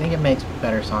 I think it makes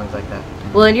better songs like that.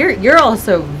 Well, and you're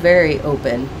also very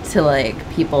open to like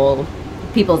people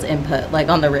people's input, like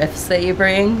on the riffs that you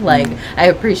bring. Like I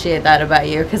appreciate that about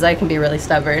you because I can be really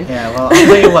stubborn. Yeah, well, I'll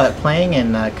tell you what, playing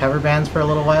in cover bands for a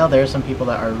little while, there are some people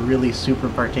that are really super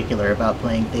particular about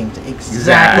playing things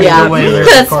exactly the way they're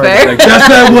that's recorded. fair. Like, that's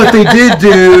not what they did,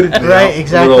 dude. Right,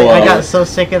 exactly. Little, I got so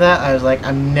sick of that, I was like,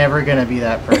 I'm never going to be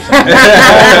that person.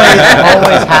 I'm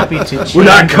always happy to change. We're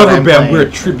not a what cover I'm band, playing. we're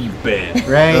a tribute band.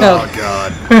 Right? Oh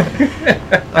God.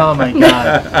 Oh my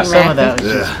god. Some of that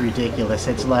was just ridiculous.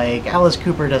 It's like Alice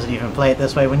Cooper doesn't even play it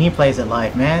this way when he plays it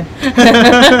live, man.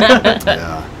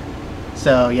 Yeah.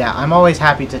 So yeah, I'm always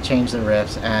happy to change the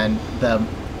riffs, and the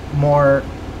more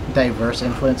diverse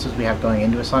influences we have going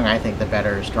into a song, I think the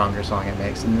better, stronger song it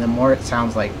makes. And the more it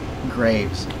sounds like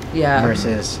Graves Yeah.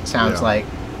 versus sounds like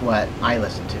what I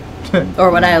listen to.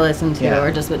 Or what I listen to, Yeah.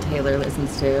 or just what Taylor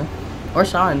listens to, or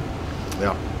Sean.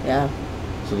 Yeah. Yeah,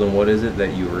 So then what is it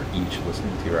that you are each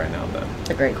listening to right now then? it's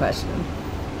a great question.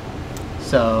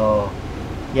 So,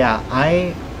 yeah,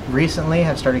 I recently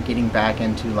have started getting back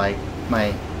into like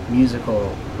my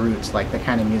musical roots, like the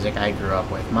kind of music I grew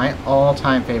up with. My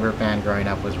all-time favorite band growing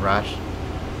up was Rush,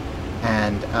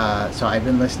 and so I've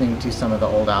been listening to some of the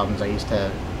old albums I used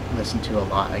to listen to a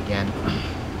lot again,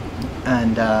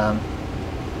 and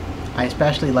I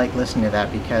especially like listening to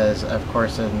that because, of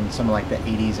course, in some of like the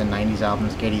 80s and 90s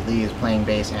albums, Geddy Lee is playing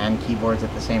bass and keyboards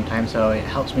at the same time, so it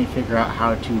helps me figure out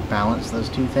how to balance those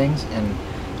two things. And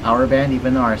our band,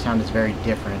 even though our sound is very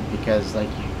different, because like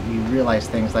you realize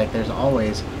things like there's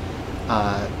always,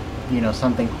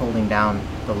 something holding down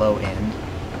the low end,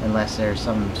 unless there's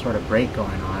some sort of break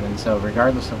going on. And so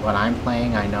regardless of what I'm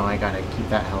playing, I know I gotta keep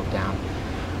that held down.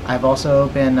 I've also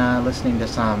been listening to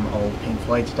some old Pink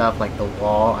Floyd stuff, like The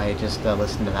Wall. I just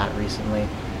listened to that recently.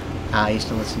 I used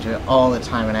to listen to it all the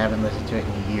time, and I haven't listened to it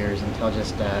in years until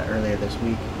just earlier this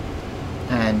week.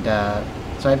 And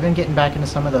so I've been getting back into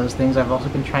some of those things. I've also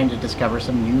been trying to discover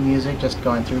some new music, just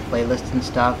going through playlists and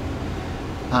stuff.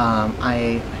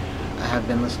 I have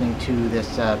been listening to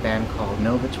this band called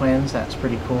Nova Twins. That's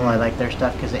pretty cool. I like their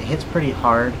stuff because it hits pretty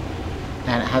hard.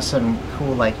 And it has some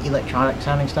cool, like, electronic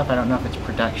sounding stuff. I don't know if it's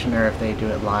production or if they do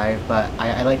it live, but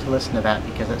I like to listen to that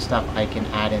because it's stuff I can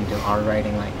add into our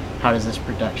writing, like, how does this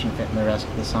production fit in the rest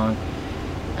of the song?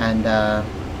 And,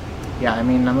 yeah, I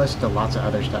mean, I'm listening to lots of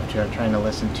other stuff, too. I'm trying to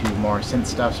listen to more synth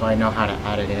stuff so I know how to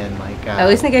add it in, like... I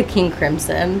always think of King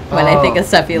Crimson when I think of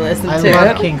stuff you listen to. I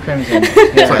love King Crimson.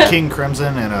 It's like King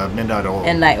Crimson and Midnight Oil.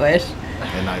 And Nightwish.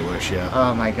 And Nightwish, yeah.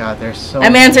 Oh my god, there's so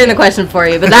I'm many. answering the question for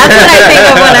you, but that's what I think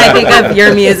of when I think of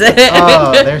your music.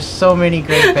 Oh, there's so many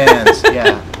great bands.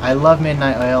 Yeah, I love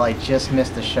Midnight Oil. I just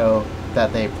missed the show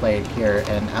that they played here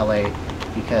in LA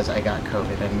because I got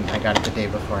COVID and I got it the day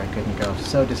before. I couldn't go.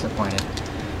 So disappointed.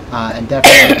 And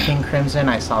definitely King Crimson.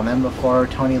 I saw them before.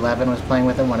 Tony Levin was playing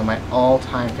with them. One of my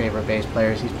all-time favorite bass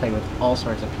players. He's played with all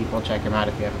sorts of people. Check him out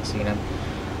if you haven't seen him.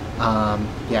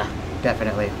 Yeah,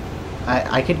 definitely.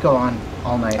 I could go on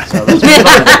all night, so let's move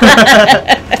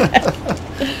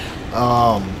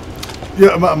on.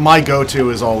 Yeah, my go-to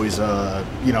is always,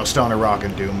 stoner rock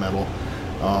and doom metal.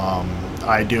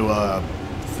 I do a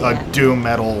doom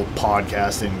metal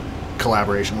podcast in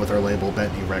collaboration with our label,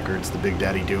 Bentley Records, the Big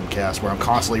Daddy Doomcast, where I'm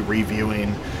constantly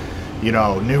reviewing,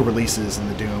 new releases in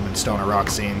the doom and stoner rock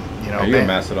scene. Are you a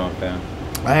Mastodon fan?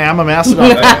 I am a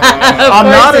Mastodon fan.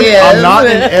 I'm not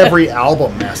in every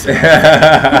album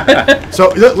Mastodon. So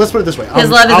let's put it this way. His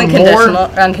love is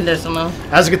unconditional.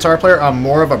 As a guitar player, I'm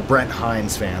more of a Brent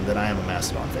Hines fan than I am a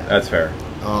Mastodon fan. That's fair.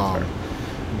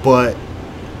 But,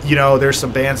 there's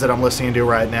some bands that I'm listening to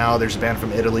right now. There's a band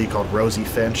from Italy called Rosie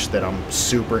Finch that I'm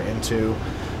super into.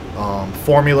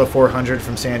 Formula 400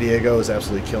 from San Diego is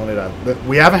absolutely killing it.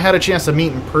 We haven't had a chance to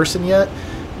meet in person yet,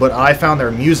 but I found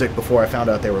their music before I found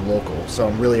out they were local. So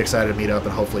I'm really excited to meet up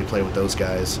and hopefully play with those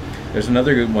guys. There's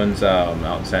another good ones out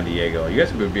in San Diego. You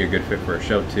guys would be a good fit for a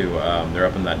show, too. They're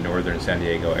up in that northern San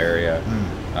Diego area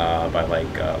by,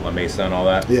 La Mesa and all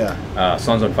that. Yeah.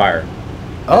 Sons on Fire.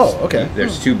 Oh, okay.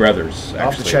 There's two brothers, actually.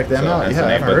 I'll have to check them out. That's Yeah, the I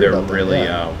name, haven't but heard they're about them. really,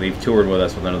 Yeah. they've toured with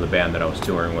us with another band that I was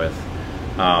touring with.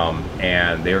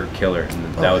 And they were killer.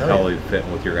 And that would hell probably fit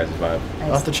with your guys' vibe.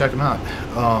 I'll have to check them out.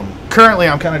 Currently,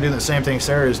 I'm kind of doing the same thing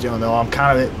Sarah is doing, though. I'm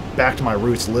kind of back to my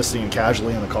roots, listening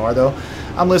casually in the car, though.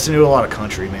 I'm listening to a lot of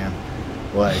country, man.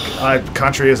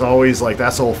 Country is always,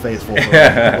 that's Old Faithful. For me.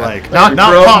 Not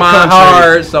broke pop my country.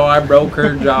 heart, so I broke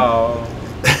her jaw.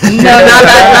 No, not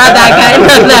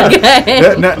that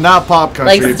guy. Not pop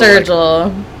country. Like but,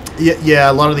 Sturgill.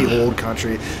 Yeah, a lot of the old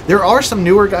country. There are some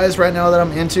newer guys right now that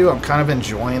I'm into. I'm kind of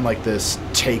enjoying this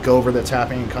takeover that's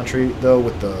happening in country, though,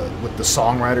 with the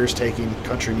songwriters taking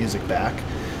country music back.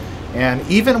 And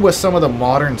even with some of the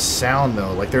modern sound,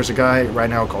 though, like there's a guy right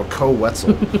now called Co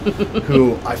Wetzel,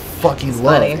 who I fucking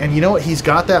love. funny. And you know what? He's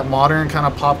got that modern kind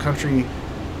of pop country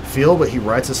feel, but he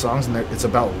writes his songs and it's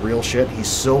about real shit. He's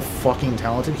so fucking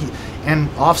talented. And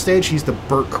off stage, he's the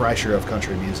Burt Kreischer of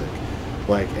country music.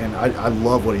 Like, and I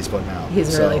love what he's putting out.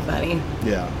 He's So, really funny.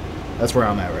 Yeah, that's where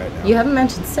I'm at right now. You haven't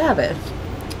mentioned Sabbath.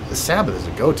 Sabbath is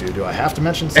a go-to. Do I have to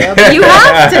mention Sabbath? You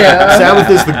have to. Sabbath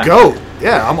is the GOAT.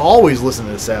 Yeah, I'm always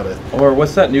listening to Sabbath. Or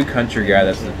what's that new country guy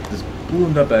that's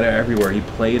bloomed up everywhere? He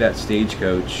played at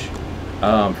Stagecoach.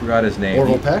 Forgot his name.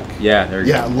 Orville Peck? Yeah, there you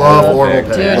Yeah, go. love Orville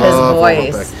Peck. Dude, his Love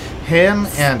Orville voice. Peck. Him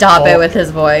and Stop Paul, it with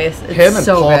his voice. It's him and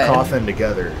so Paul good. Cawthon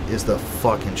together is the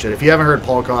fucking shit. If you haven't heard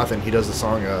Paul Cawthon, he does the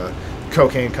song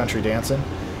 "Cocaine Country Dancin'."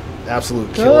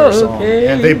 Absolute killer song.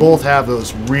 And they both have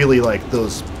those really like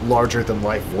those larger than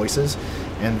life voices.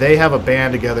 And they have a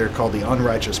band together called the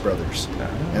Unrighteous Brothers,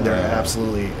 and they're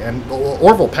absolutely and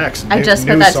Orville Peck's. I just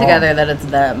put that together that it's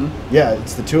them. Yeah,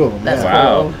 it's the two of them. That's yeah.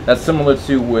 Wow, cool. that's similar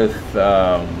to with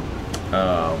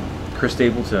Chris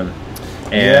Stapleton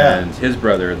Yeah. and his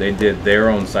brother. They did their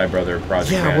own side brother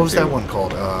project. Yeah, band, what was too. that one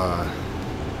called?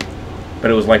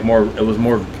 But it was like more. It was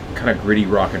more kind of gritty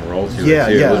rock and roll to Yeah,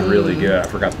 it too. yeah. It was really good. I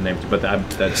forgot the name, but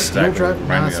that's Steel exactly Driver? what it No,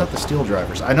 reminded it's me not of. the Steel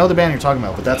Drivers. I know the band you're talking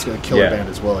about, but that's a killer Yeah. band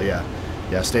as well. Yeah,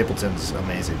 yeah. Stapleton's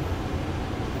amazing.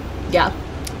 Yeah.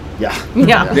 Yeah,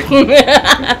 Yeah.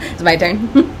 It's my turn.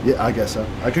 yeah. I guess so.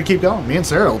 I could keep going. Me and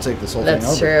Sarah will take this whole That's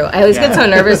thing over. true. I always get so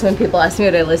Yeah. nervous when people ask me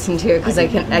what I listen to because I I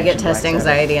didn't get mention test Black Sabbath.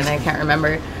 anxiety and I can't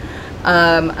remember.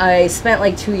 I spent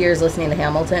like 2 years listening to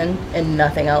Hamilton and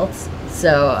nothing else.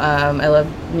 So I love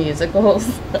musicals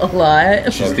a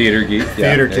lot. She's theater geek.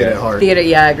 Theater kid at heart. Theater,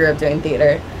 yeah, I grew up doing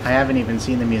theater. I haven't even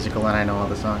seen the musical, and I know all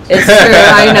the songs. It's true.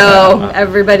 I know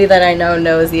everybody that I know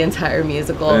knows the entire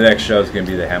musical. The next show is going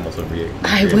to be the Hamilton re.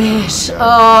 I wish. Yeah.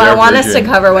 Oh, Their I want us to version.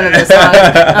 cover one of the songs.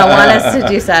 I want us to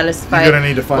do Satisfied. You're gonna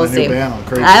need to find We'll a new see. band on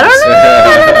Crazy.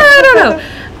 I don't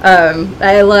know.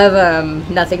 I love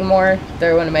Nothing More.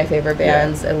 They're one of my favorite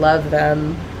bands. I love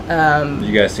them.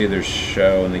 You guys see their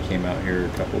show and they came out here a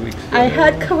couple weeks ago. I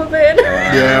had COVID.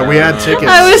 Yeah, we had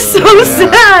tickets. I was so Yeah.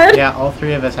 sad. Yeah, all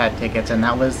three of us had tickets, and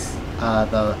that was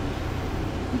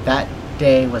that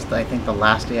day was I think the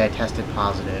last day I tested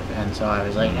positive, and so I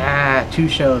was like, 2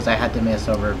 shows I had to miss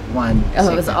over one. Oh,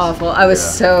 it was sickness. awful. I was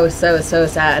Yeah. so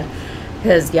sad.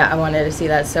 Because, yeah, I wanted to see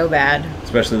that so bad.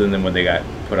 Especially then when they got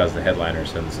put as the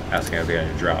headliners and asking if they got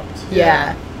dropped.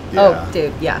 Yeah. Yeah. Oh,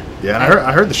 dude, yeah. Yeah, and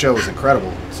I heard the show was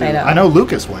incredible. So I know.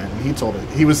 Lucas went, and he told it.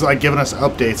 He was like giving us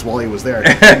updates while he was there. We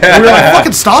were like,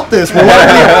 "Fucking stop this! We're wanting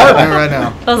to be a partner right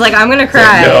now." I was like, I'm going to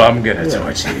cry. No, I'm gonna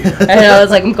torch you. I know, I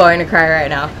was like, I'm going to cry right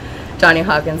now. Johnny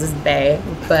Hawkins is bae.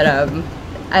 But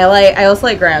I also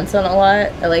like Grandson a lot.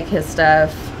 I like his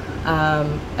stuff.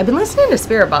 I've been listening to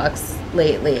Spirit Box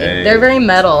lately. Hey. They're very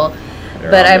metal.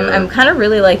 They're But on I'm kind of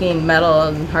really liking metal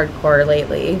and hardcore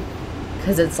lately.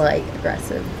 Because it's like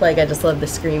aggressive. Like I just love the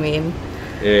screaming.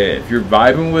 If you're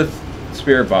vibing with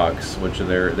Spirit Box, which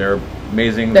they're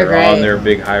amazing, They're they're on great. their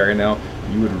big high right now.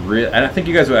 You would really, and I think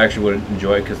you guys would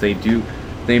enjoy it because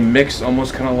they mix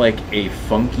almost kind of like a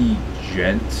funky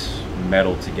gent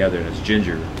metal together, and it's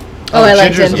Ginger. Oh, I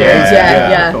like Ginger's Ginger. amazing.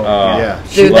 Yeah. Cool. Yeah.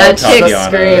 Dude, love that chick Tatiana.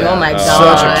 scream. Oh my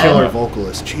god. Such a killer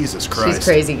vocalist. Jesus Christ. She's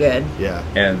crazy good. Yeah.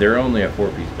 And they're only a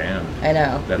 4-piece band. I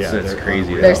know. That's Yeah, that's they're crazy.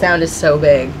 unreal. Their sound is so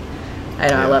big. I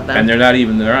know. I Yeah. love them. And they're not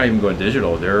even going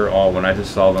digital. They're all, when I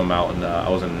just saw them out in I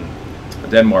was in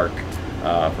Denmark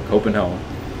for Copenhagen,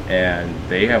 and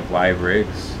they have live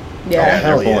rigs. Yeah. And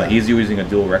Hell they're pulling. yeah. He's using a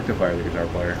dual rectifier, the guitar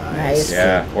player. Nice.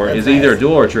 Yeah, or That's is it either a nice.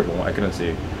 dual or triple? I couldn't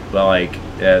see. But like,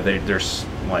 there's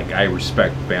like I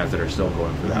respect bands that are still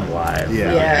going for that live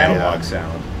Yeah. Yeah. analog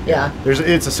sound. Yeah.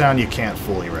 It's a sound you can't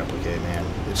fully replicate, man.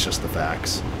 It's just the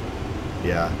facts.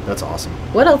 Yeah, that's awesome.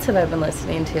 What else have I been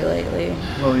listening to lately?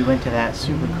 Well, we went to that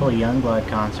super cool Youngblood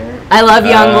concert. I love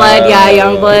Youngblood. Yeah,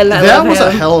 Youngblood. I That love was him.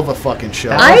 a hell of a fucking show.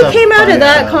 That I was a came out fun- of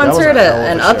that that was a concert hell of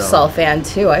an a show. Upsall fan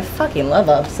too. I fucking love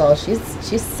Upsall.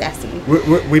 She's sassy.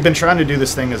 We've been trying to do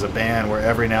this thing as a band where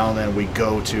every now and then we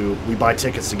buy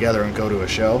tickets together and go to a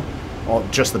show,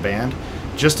 just the band,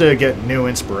 just to get new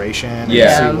inspiration and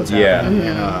Yeah. see what's Yeah. happening.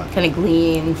 And, Kind of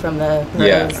glean from the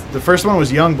Yeah. hers. the first one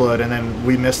was Youngblood, and then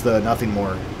we missed the Nothing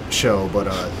More show. But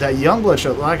that Youngblood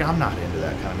show, like, I'm not into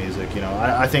that kind of music. You know,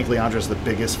 I think Leandra's the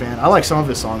biggest fan. I like some of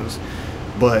his songs,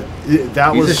 but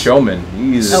that He's was a showman.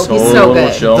 He's Oh, a he's so total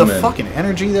good. showman. the fucking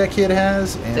energy that kid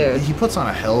has, and Dude. he puts on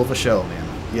a hell of a show, man.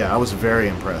 Yeah, I was very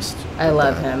impressed. I with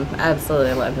love that. him.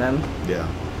 Absolutely love him. Yeah.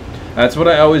 That's what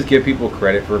I always give people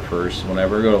credit for first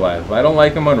whenever I go live. If I don't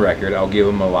like them on record, I'll give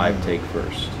them a live take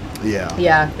first. Yeah.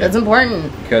 Yeah, that's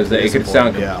important. because it is could sound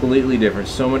important, yeah. completely different.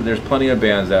 There's plenty of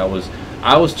bands that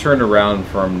I was turned around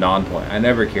from non-playing. I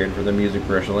never cared for the music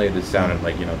personally. It just sounded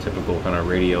like, typical kind of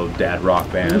radio dad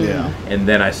rock band. Yeah. And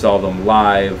then I saw them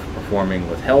live performing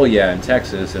with Hell Yeah in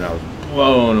Texas, and I was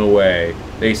blown away.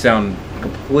 They sound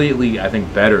completely, I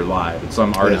think, better live. And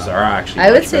some artists Yeah. are actually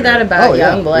I would much say better. that about Oh,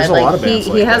 yeah. Youngblood. There's a lot Like of bands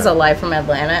he like has that. a Live from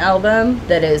Atlanta album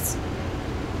that is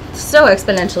so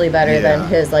exponentially better than Yeah.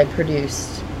 his like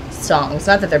produced songs.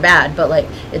 Not that they're bad, but like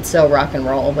it's so rock and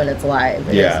roll when it's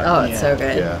live. Yeah. It's so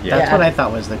good. Yeah. Yeah. That's what I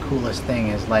thought was the coolest thing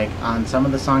is like on some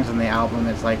of the songs on the album,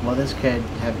 it's like, well, this could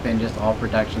have been just all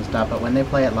production stuff, but when they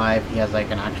play it live, he has like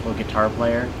an actual guitar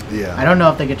player. Yeah. I don't know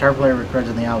if the guitar player records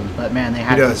on the albums, but man, they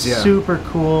had does, this yeah. super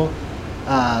cool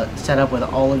setup with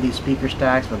all of these speaker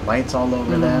stacks with lights all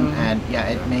over them, and yeah,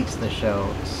 it makes the show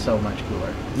so much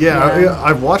cooler. Yeah,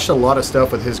 I've watched a lot of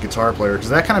stuff with his guitar player because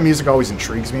that kind of music always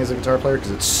intrigues me as a guitar player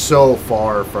because it's so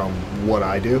far from what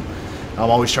I do. I'm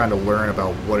always trying to learn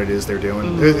about what it is they're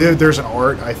doing. There's an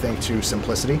art, I think, to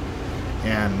simplicity,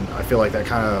 and I feel like that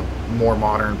kind of more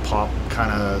modern pop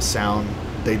kind of sound,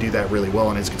 they do that really well.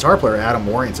 And his guitar player, Adam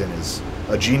Warrington, is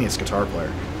a genius guitar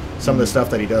player. Some of the stuff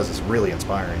that he does is really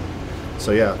inspiring.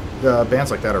 So yeah,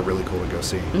 bands like that are really cool to go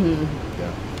see.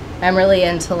 Yeah. I'm really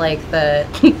into like the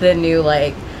the new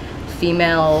like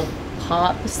female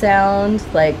pop sound,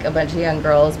 like a bunch of young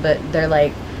girls, but they're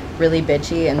like really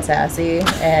bitchy and sassy,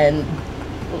 and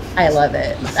I love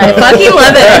it. I fucking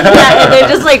love it. Yeah, they're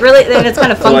just like really, and it's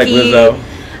kind of So like funky. Lizzo.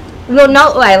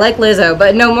 No, I like Lizzo,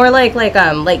 but no, more like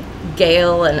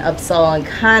Gail and Upsall and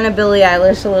kind of Billie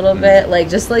Eilish a little bit, like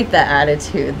just like the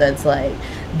attitude that's like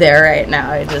there right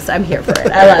now. I'm here for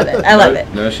it. I love it. I love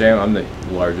it. No shame, I'm the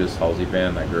largest Halsey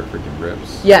fan. That girl freaking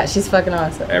rips. Yeah, she's fucking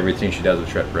awesome. Everything she does with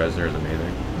Trent Reznor is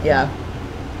amazing. Yeah.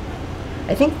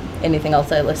 I think anything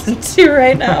else I listen to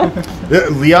right now.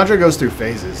 Leandra goes through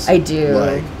phases. I do.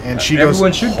 And she Everyone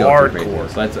goes should go through hardcore.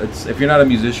 phases. It's, if you're not a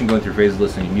musician going through phases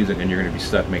listening to music, then you're going to be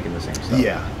stuck making the same stuff.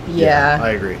 Yeah. I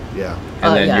agree. Yeah.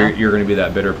 And then yeah. you're going to be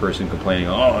that bitter person complaining,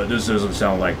 oh, this doesn't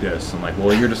sound like this. I'm like,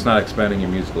 well, you're just not expanding your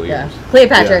musical Yeah. ears.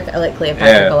 Cleopatra. I like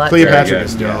Cleopatra a lot. Cleopatra good.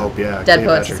 is dope. Yeah. Dead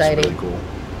Poet Cleopatra's Society. really cool.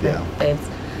 Yeah. Thanks.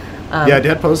 Yeah,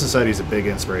 Dead Poet Society is a big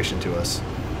inspiration to us.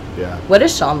 Yeah. What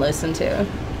does Sean listen to?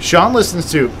 Sean listens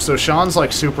to, so Sean's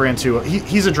like super into,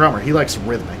 he's a drummer. He likes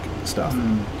rhythmic stuff.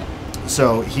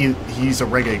 So he's a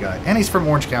reggae guy. And he's from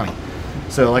Orange County.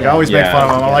 So like I always make fun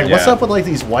of him. I'm like, what's up with like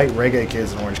these white reggae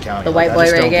kids in Orange County? The Like, white I boy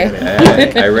just don't reggae?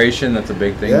 get it. Iration, that's a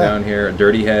big thing down here.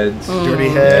 Dirty Heads. Dirty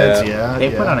Heads, Yeah. They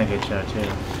put on a good show too.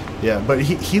 Yeah, but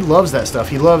he loves that stuff.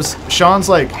 Sean's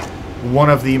like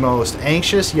one of the most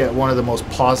anxious yet one of the most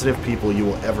positive people you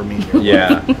will ever meet in your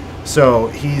life. Yeah. So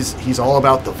he's all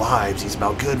about the vibes. He's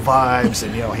about good vibes,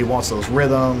 and he wants those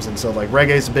rhythms. And so like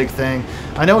reggae's a big thing.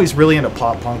 I know he's really into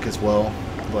pop punk as well.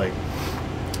 Like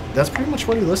that's pretty much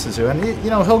what he listens to, and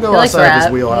he'll go He likes outside of rap.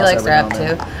 his wheelhouse. He likes every now rap and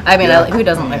then. too. I mean, Yeah. who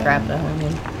doesn't like rap though? I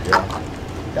mean, Yeah.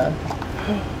 duh.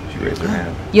 She raised her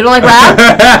hand. You don't like rap?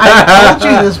 I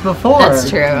told you this before. That's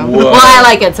true. Whoa. Well, I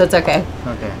like it, so it's okay.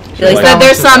 Okay. She likes like that.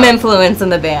 There's Balances some out. influence in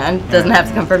the band. Doesn't have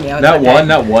to come from you. It's Not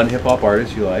okay. one hip hop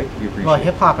artist you like. You appreciate. Well,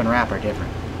 hip hop and rap are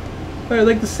different. They're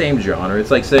like the same genre. It's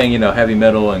like saying heavy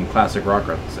metal and classic rock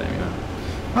are the same.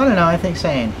 I don't know. I think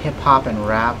saying hip hop and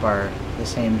rap are the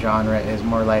same genre is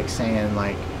more like saying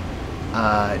like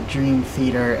Dream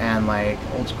Theater and like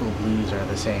old school blues are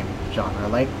the same genre.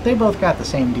 Like they both got the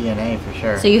same DNA for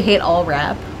sure. So you hate all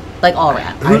rap? Like all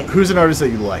rap? Who's an artist that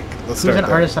you like? Let's Who's start an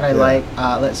there. artist that I Yeah.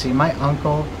 like? Let's see. My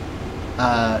uncle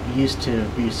used to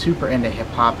be super into hip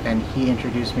hop, and he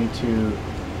introduced me to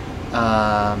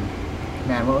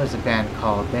man, what was the band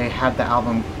called? They had the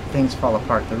album Things Fall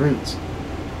Apart, The Roots.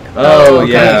 Oh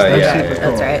okay, yeah, they're yeah, super yeah,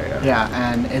 cool. That's right.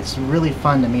 Yeah, and it's really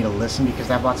fun to me to listen because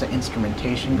they have lots of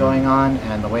instrumentation going on,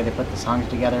 and the way they put the songs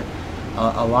together,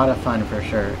 a lot of fun for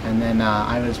sure. And then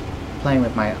I was playing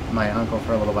with my uncle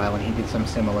for a little while, and he did some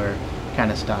similar kind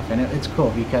of stuff, and it's cool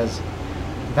because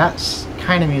that's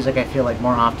kind of music I feel like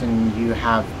more often you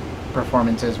have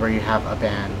performances where you have a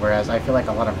band, whereas I feel like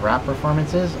a lot of rap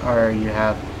performances are you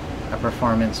have a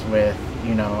performance with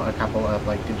a couple of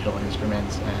like digital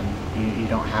instruments, and you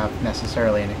don't have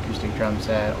necessarily an acoustic drum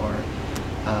set or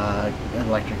an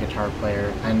electric guitar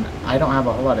player. And I don't have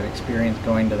a whole lot of experience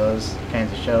going to those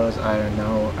kinds of shows. I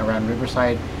know around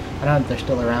Riverside, I don't know if they're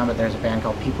still around, but there's a band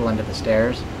called People Under the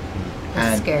Stairs.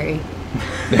 That's And scary.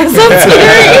 That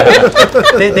sounds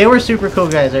scary. they were super cool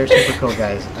guys. They were super cool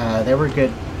guys. They were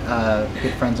good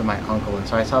friends of my uncle, and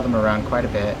so I saw them around quite a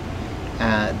bit.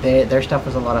 Their stuff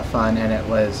was a lot of fun, and it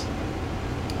was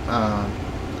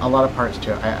a lot of parts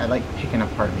to it. I like picking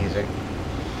apart music.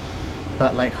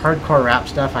 But like hardcore rap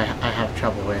stuff, I have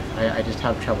trouble with. I just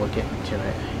have trouble getting to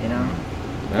it, you know?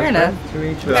 Fair enough.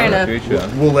 Fair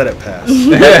enough. We'll let it pass.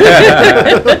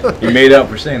 You made up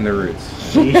for saying the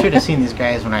roots. You should have seen these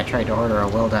guys when I tried to order a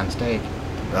well-done steak.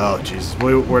 Oh, Jesus.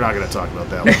 We're not going to talk about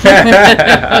that one.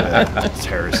 Yeah, it's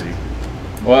heresy.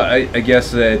 Well, I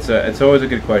guess it's always a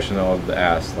good question though to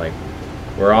ask. Like,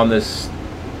 we're on this.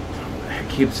 It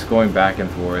keeps going back and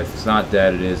forth. It's not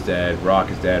dead. It is dead. Rock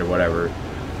is dead, or whatever.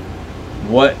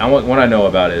 What I know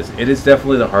about it is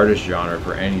definitely the hardest genre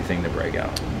for anything to break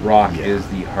out. Rock is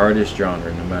the hardest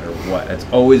genre, no matter what. It's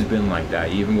always been like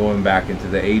that. Even going back into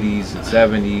the 80s and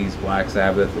 70s, Black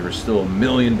Sabbath, there were still a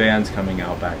million bands coming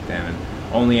out back then, and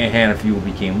only a handful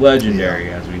became legendary,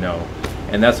 as we know.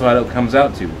 And that's what it comes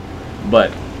out to.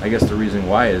 But I guess the reason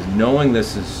why is knowing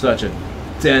this is such a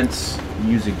dense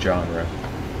music genre.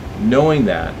 Knowing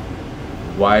that,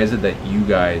 why is it that you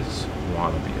guys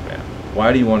want to be a band?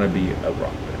 Why do you want to be a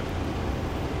rock band?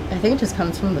 I think it just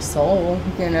comes from the soul.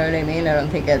 You know what I mean? I don't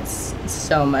think it's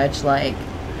so much like,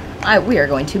 we are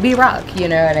going to be rock. You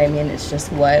know what I mean? It's just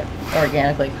what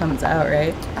organically comes out,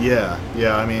 right? Yeah.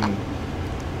 I mean,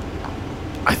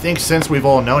 I think since we've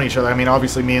all known each other, I mean,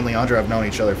 obviously me and Leandra have known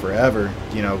each other forever,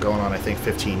 you know, going on, I think,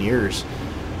 15 years.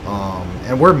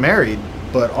 And we're married,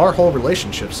 but our whole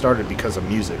relationship started because of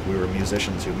music. We were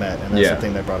musicians who met, and that's the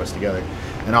thing that brought us together.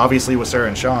 And obviously with Sarah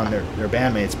and Sean, they're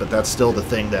bandmates, but that's still the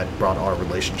thing that brought our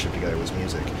relationship together was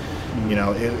music. You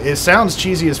know, it sounds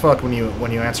cheesy as fuck when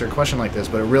you answer a question like this,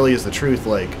 but it really is the truth.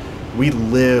 Like, we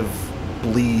live,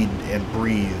 bleed, and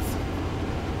breathe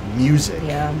music.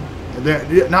 Yeah.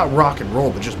 Not rock and roll,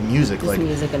 but just music. Just like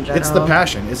music in general. It's the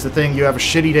passion. It's the thing. You have a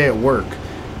shitty day at work,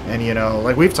 and you know,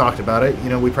 like we've talked about it. You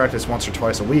know, we practice once or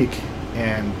twice a week,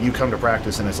 and you come to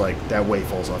practice, and it's like that weight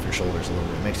falls off your shoulders a little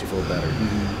bit. It makes you feel better.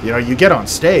 Mm-hmm. You know, you get on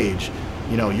stage,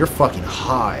 you know, you're fucking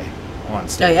high on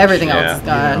stage. Yeah, everything else is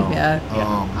gone. You know?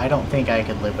 Yeah. I don't think I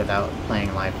could live without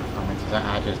playing live performances.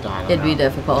 I just don't. It'd be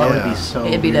difficult. That would be so.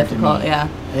 It'd be weird to difficult. me. Yeah.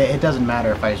 It doesn't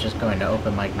matter if I was just going to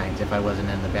open mic nights. If I wasn't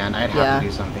in the band, I'd have to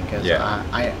do something because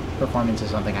performance is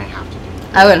something I have to do.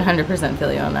 I would 100%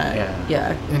 feel you on that.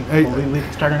 Yeah. And, we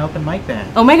could start an open mic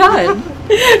band. Oh my god.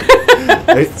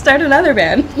 Start another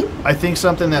band. I think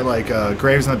something that like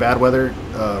Graves and the Bad Weather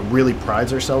really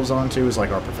prides ourselves on too is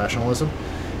like our professionalism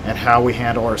and how we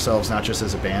handle ourselves not just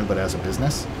as a band but as a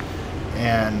business.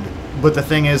 But the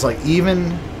thing is, like,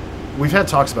 even we've had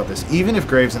talks about this. Even if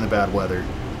Graves and the Bad Weather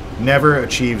never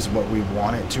achieves what we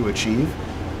want it to achieve,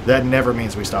 that never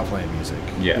means we stop playing music.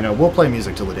 Yeah. You know, we'll play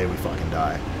music till the day we fucking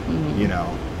die. Mm-hmm. You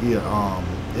know,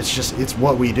 it's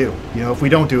what we do. You know, if we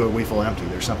don't do it, we feel empty.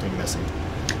 There's something missing.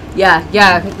 Yeah.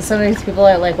 Sometimes people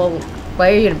are like, well,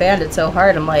 why are you in a band? It's so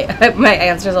hard. I'm like, my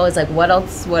answer is always like, what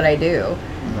else would I do?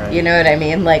 Right. You know what I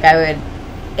mean? Like, I would,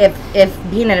 if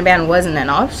being in a band wasn't an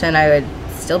option, I would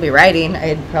still be writing.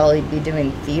 I'd probably be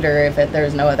doing theater if there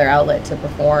was no other outlet to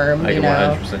perform. I you can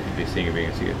know? 100% be seeing you being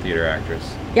a theater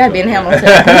actress. Yeah, I'd be in Hamilton.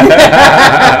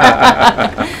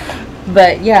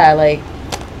 But yeah, like,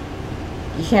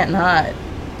 you can't not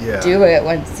do it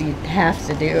once you have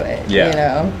to do it. Yeah. You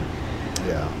know?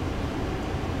 Yeah.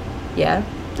 Yeah.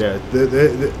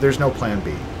 There's no plan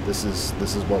B. This is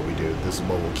what we do. This is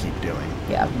what we'll keep doing.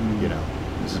 Yeah. You know.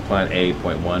 This is plan A,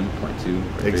 point 1, point 2.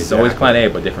 Exactly. It's always plan A,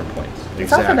 but different points.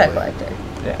 It's alphabet collector.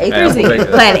 Yeah. A through Z. Yeah.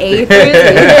 Plan A through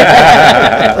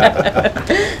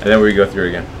Z. And then we go through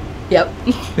again. Yep.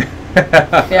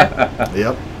 Yeah.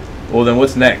 Yep. Well, then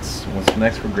what's next? What's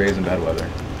next for Graves and Bad Weather?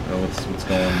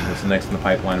 What's next in the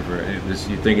pipeline for this?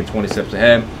 You're thinking 20 steps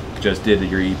ahead. Just did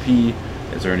your EP.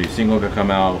 Is there a new single to come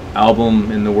out?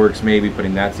 Album in the works, maybe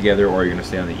putting that together, or are you gonna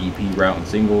stay on the EP route and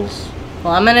singles?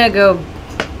 Well, I'm gonna go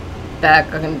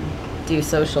back and do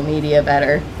social media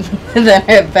better than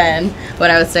I've been.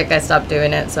 When I was sick, I stopped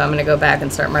doing it, so I'm gonna go back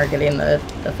and start marketing the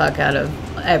fuck out of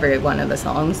every one of the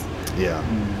songs. Yeah.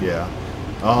 Yeah.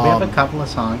 We have a couple of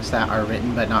songs that are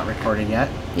written but not recorded yet.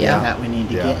 Yeah. That we need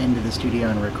to get into the studio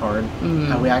and record.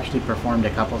 Mm-hmm. We actually performed a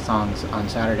couple songs on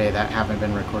Saturday that haven't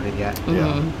been recorded yet.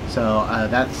 Mm-hmm. So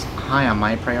that's high on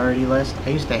my priority list. I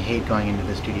used to hate going into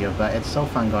the studio, but it's so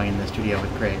fun going into the studio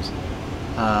with Graves.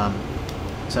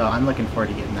 So I'm looking forward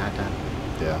to getting that done.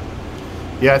 Yeah.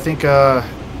 Yeah, I think,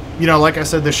 you know, like I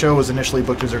said, the show was initially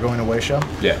booked as our going away show.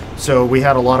 Yeah. So we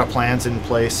had a lot of plans in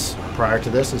place prior to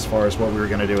this as far as what we were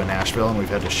going to do in Nashville, and we've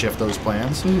had to shift those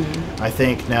plans. Mm-hmm. I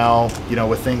think now, you know,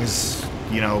 with things,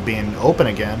 you know, being open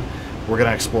again, we're going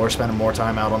to explore spending more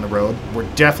time out on the road. We're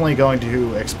definitely going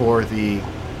to explore the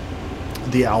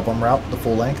album route, the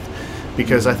full length,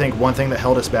 because I think one thing that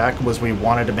held us back was we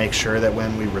wanted to make sure that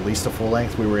when we released the full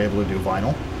length, we were able to do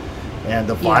vinyl. and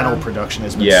the vinyl production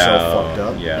has been so fucked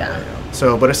up.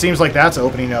 So, but it seems like that's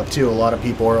opening up too. A lot of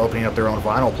people are opening up their own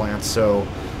vinyl plants. So,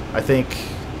 I think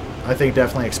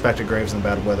definitely expect a Graves and the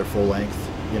Bad Weather full length,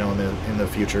 you know, in the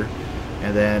future,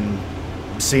 and then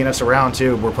seeing us around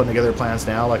too. We're putting together plans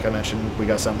now. Like I mentioned, we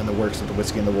got something in the works with the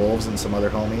Whiskey and the Wolves and some other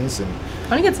homies. And I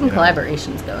want to get some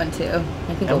collaborations going too.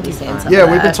 I think we'll be seeing some.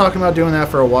 Yeah, we've been talking about doing that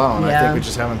for a while, and I think we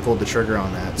just haven't pulled the trigger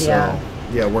on that. So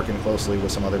yeah, working closely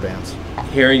with some other bands.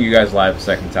 Hearing you guys live a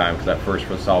second time, because I first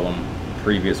saw them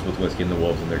previous with Whiskey and the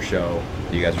Wolves in their show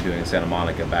that you guys were doing in Santa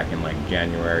Monica back in like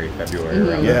January, February,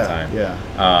 around that time.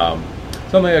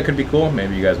 Something that could be cool.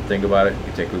 Maybe you guys would think about it. You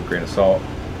could take it with a grain of salt.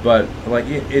 But like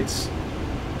it's,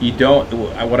 you don't.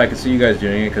 What I can see you guys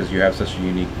doing it because you have such a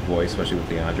unique voice, especially with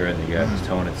Leandra and you guys'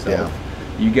 tone itself.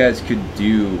 You guys could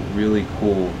do really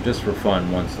cool, just for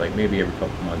fun. Once, like maybe every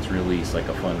couple months, release like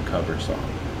a fun cover song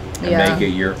and make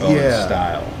it your own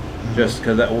style. Just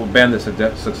because that band that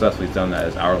successfully done that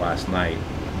is Our Last Night.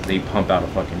 They pump out a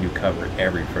fucking new cover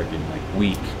every freaking like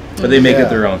week, but they make it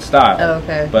their own style.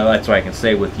 But that's why I can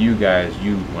say with you guys,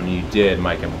 when you did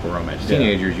My Chemical Romance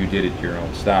Teenagers, you did it your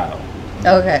own style.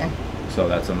 So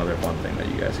that's another fun thing that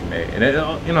you guys can make, and it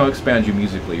expands you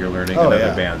musically. You're learning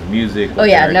another band's music.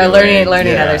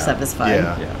 Learning other stuff is fun.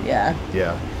 And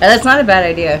that's not a bad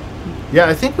idea. Yeah,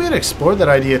 I think we had explored that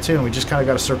idea too, and we just kind of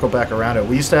got to circle back around it.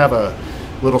 We used to have a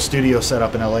little studio set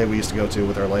up in LA we used to go to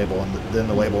with our label, and then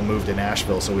the label moved to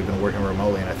Nashville, so we've been working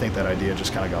remotely, and I think that idea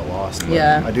just kind of got lost. But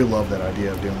I do love that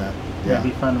idea of doing that. It'd be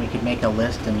fun. We could make a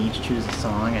list and each choose a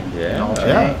song and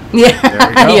alternate. There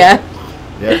we go.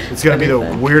 Yeah, it's going to be the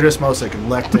weirdest, most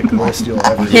eclectic list you'll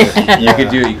ever hear. You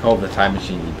could do it. You call it the Time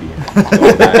Machine EP.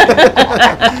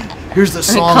 Here's the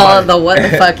song. Call it the What the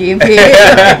Fuck EP.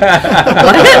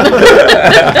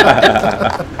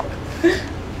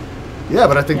 Yeah,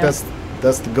 but I think that's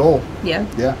the goal.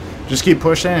 Yeah. Just keep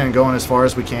pushing and going as far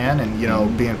as we can, and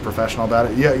being professional about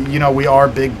it. Yeah, we are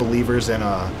big believers in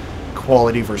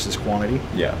quality versus quantity.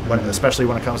 Especially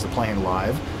when it comes to playing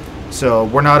live. So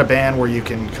we're not a band where you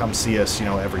can come see us,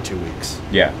 every 2 weeks.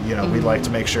 We like to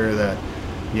make sure that,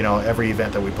 every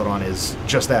event that we put on is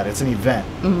just that. It's an event.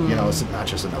 It's not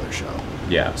just another show.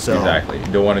 So exactly. You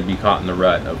don't want to be caught in the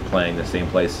rut of playing the same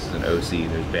places in OC.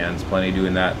 There's bands plenty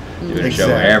doing that. Doing a show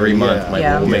every month.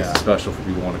 What makes it special for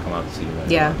people who want to come out and see you.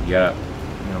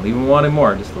 Leave them wanting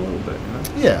more, just a little bit.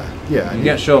 Yeah. You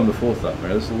can't show them the full stuff,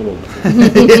 right? Just a little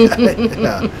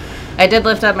bit. I did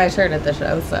lift up my shirt at the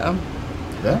show, so.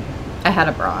 Yeah. I had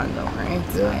a bra on, don't worry.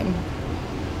 It's fine.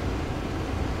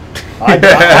 I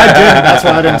didn't. That's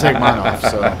why I didn't take mine off.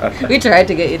 So we tried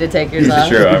to get you to take yours off.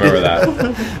 True, I remember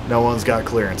that. No one's got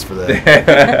clearance for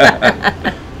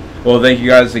that. Well, thank you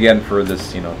guys again for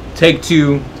this. Take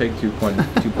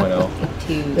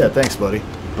 2.0. Yeah, thanks, buddy.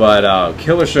 But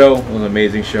killer show. It was an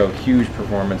amazing show. Huge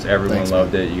performance. Everyone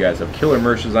loved it. You guys have killer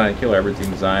merch design, killer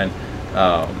everything design.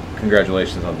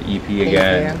 Congratulations on the EP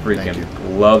again. Freaking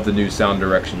love the new sound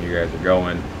direction you guys are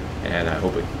going. And I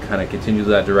hope it kind of continues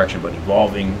that direction, but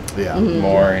evolving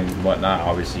more and whatnot.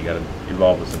 Obviously, you got to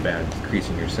evolve as a band,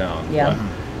 increasing your sound. But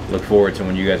look forward to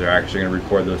when you guys are actually going to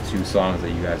record those 2 songs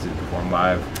that you guys did perform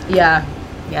live.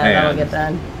 That'll get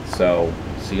done. So,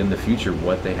 see in the future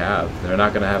what they have. They're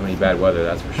not going to have any bad weather,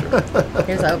 that's for sure.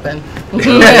 Here's open.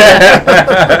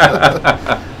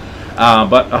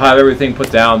 But I'll have everything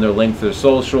put down, their link to their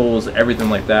socials, everything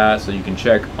like that, so you can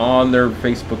check on their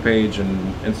Facebook page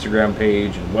and Instagram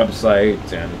page and website.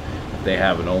 And if they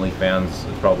have an OnlyFans,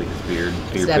 it's probably his beard.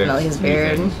 It's definitely his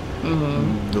beard.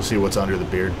 You'll see what's under the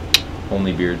beard.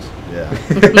 Only beards. Yeah.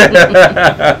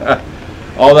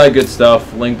 All that good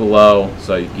stuff, link below,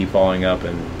 so you keep following up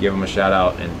and give them a shout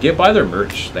out and get by their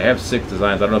merch. They have 6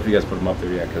 designs. I don't know if you guys put them up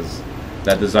there yet, because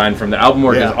that design from the album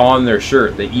work is on their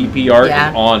shirt. The EP art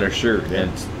is on their shirt,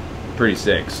 and it's pretty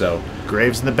sick. So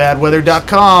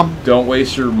gravesandthebadweather.com. Don't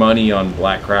waste your money on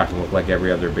black craft and look like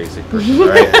every other basic person,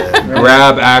 right?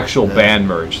 Grab actual band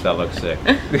merch that looks sick.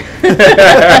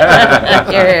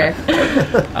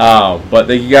 But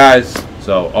thank you guys.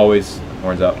 So always,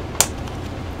 horns up.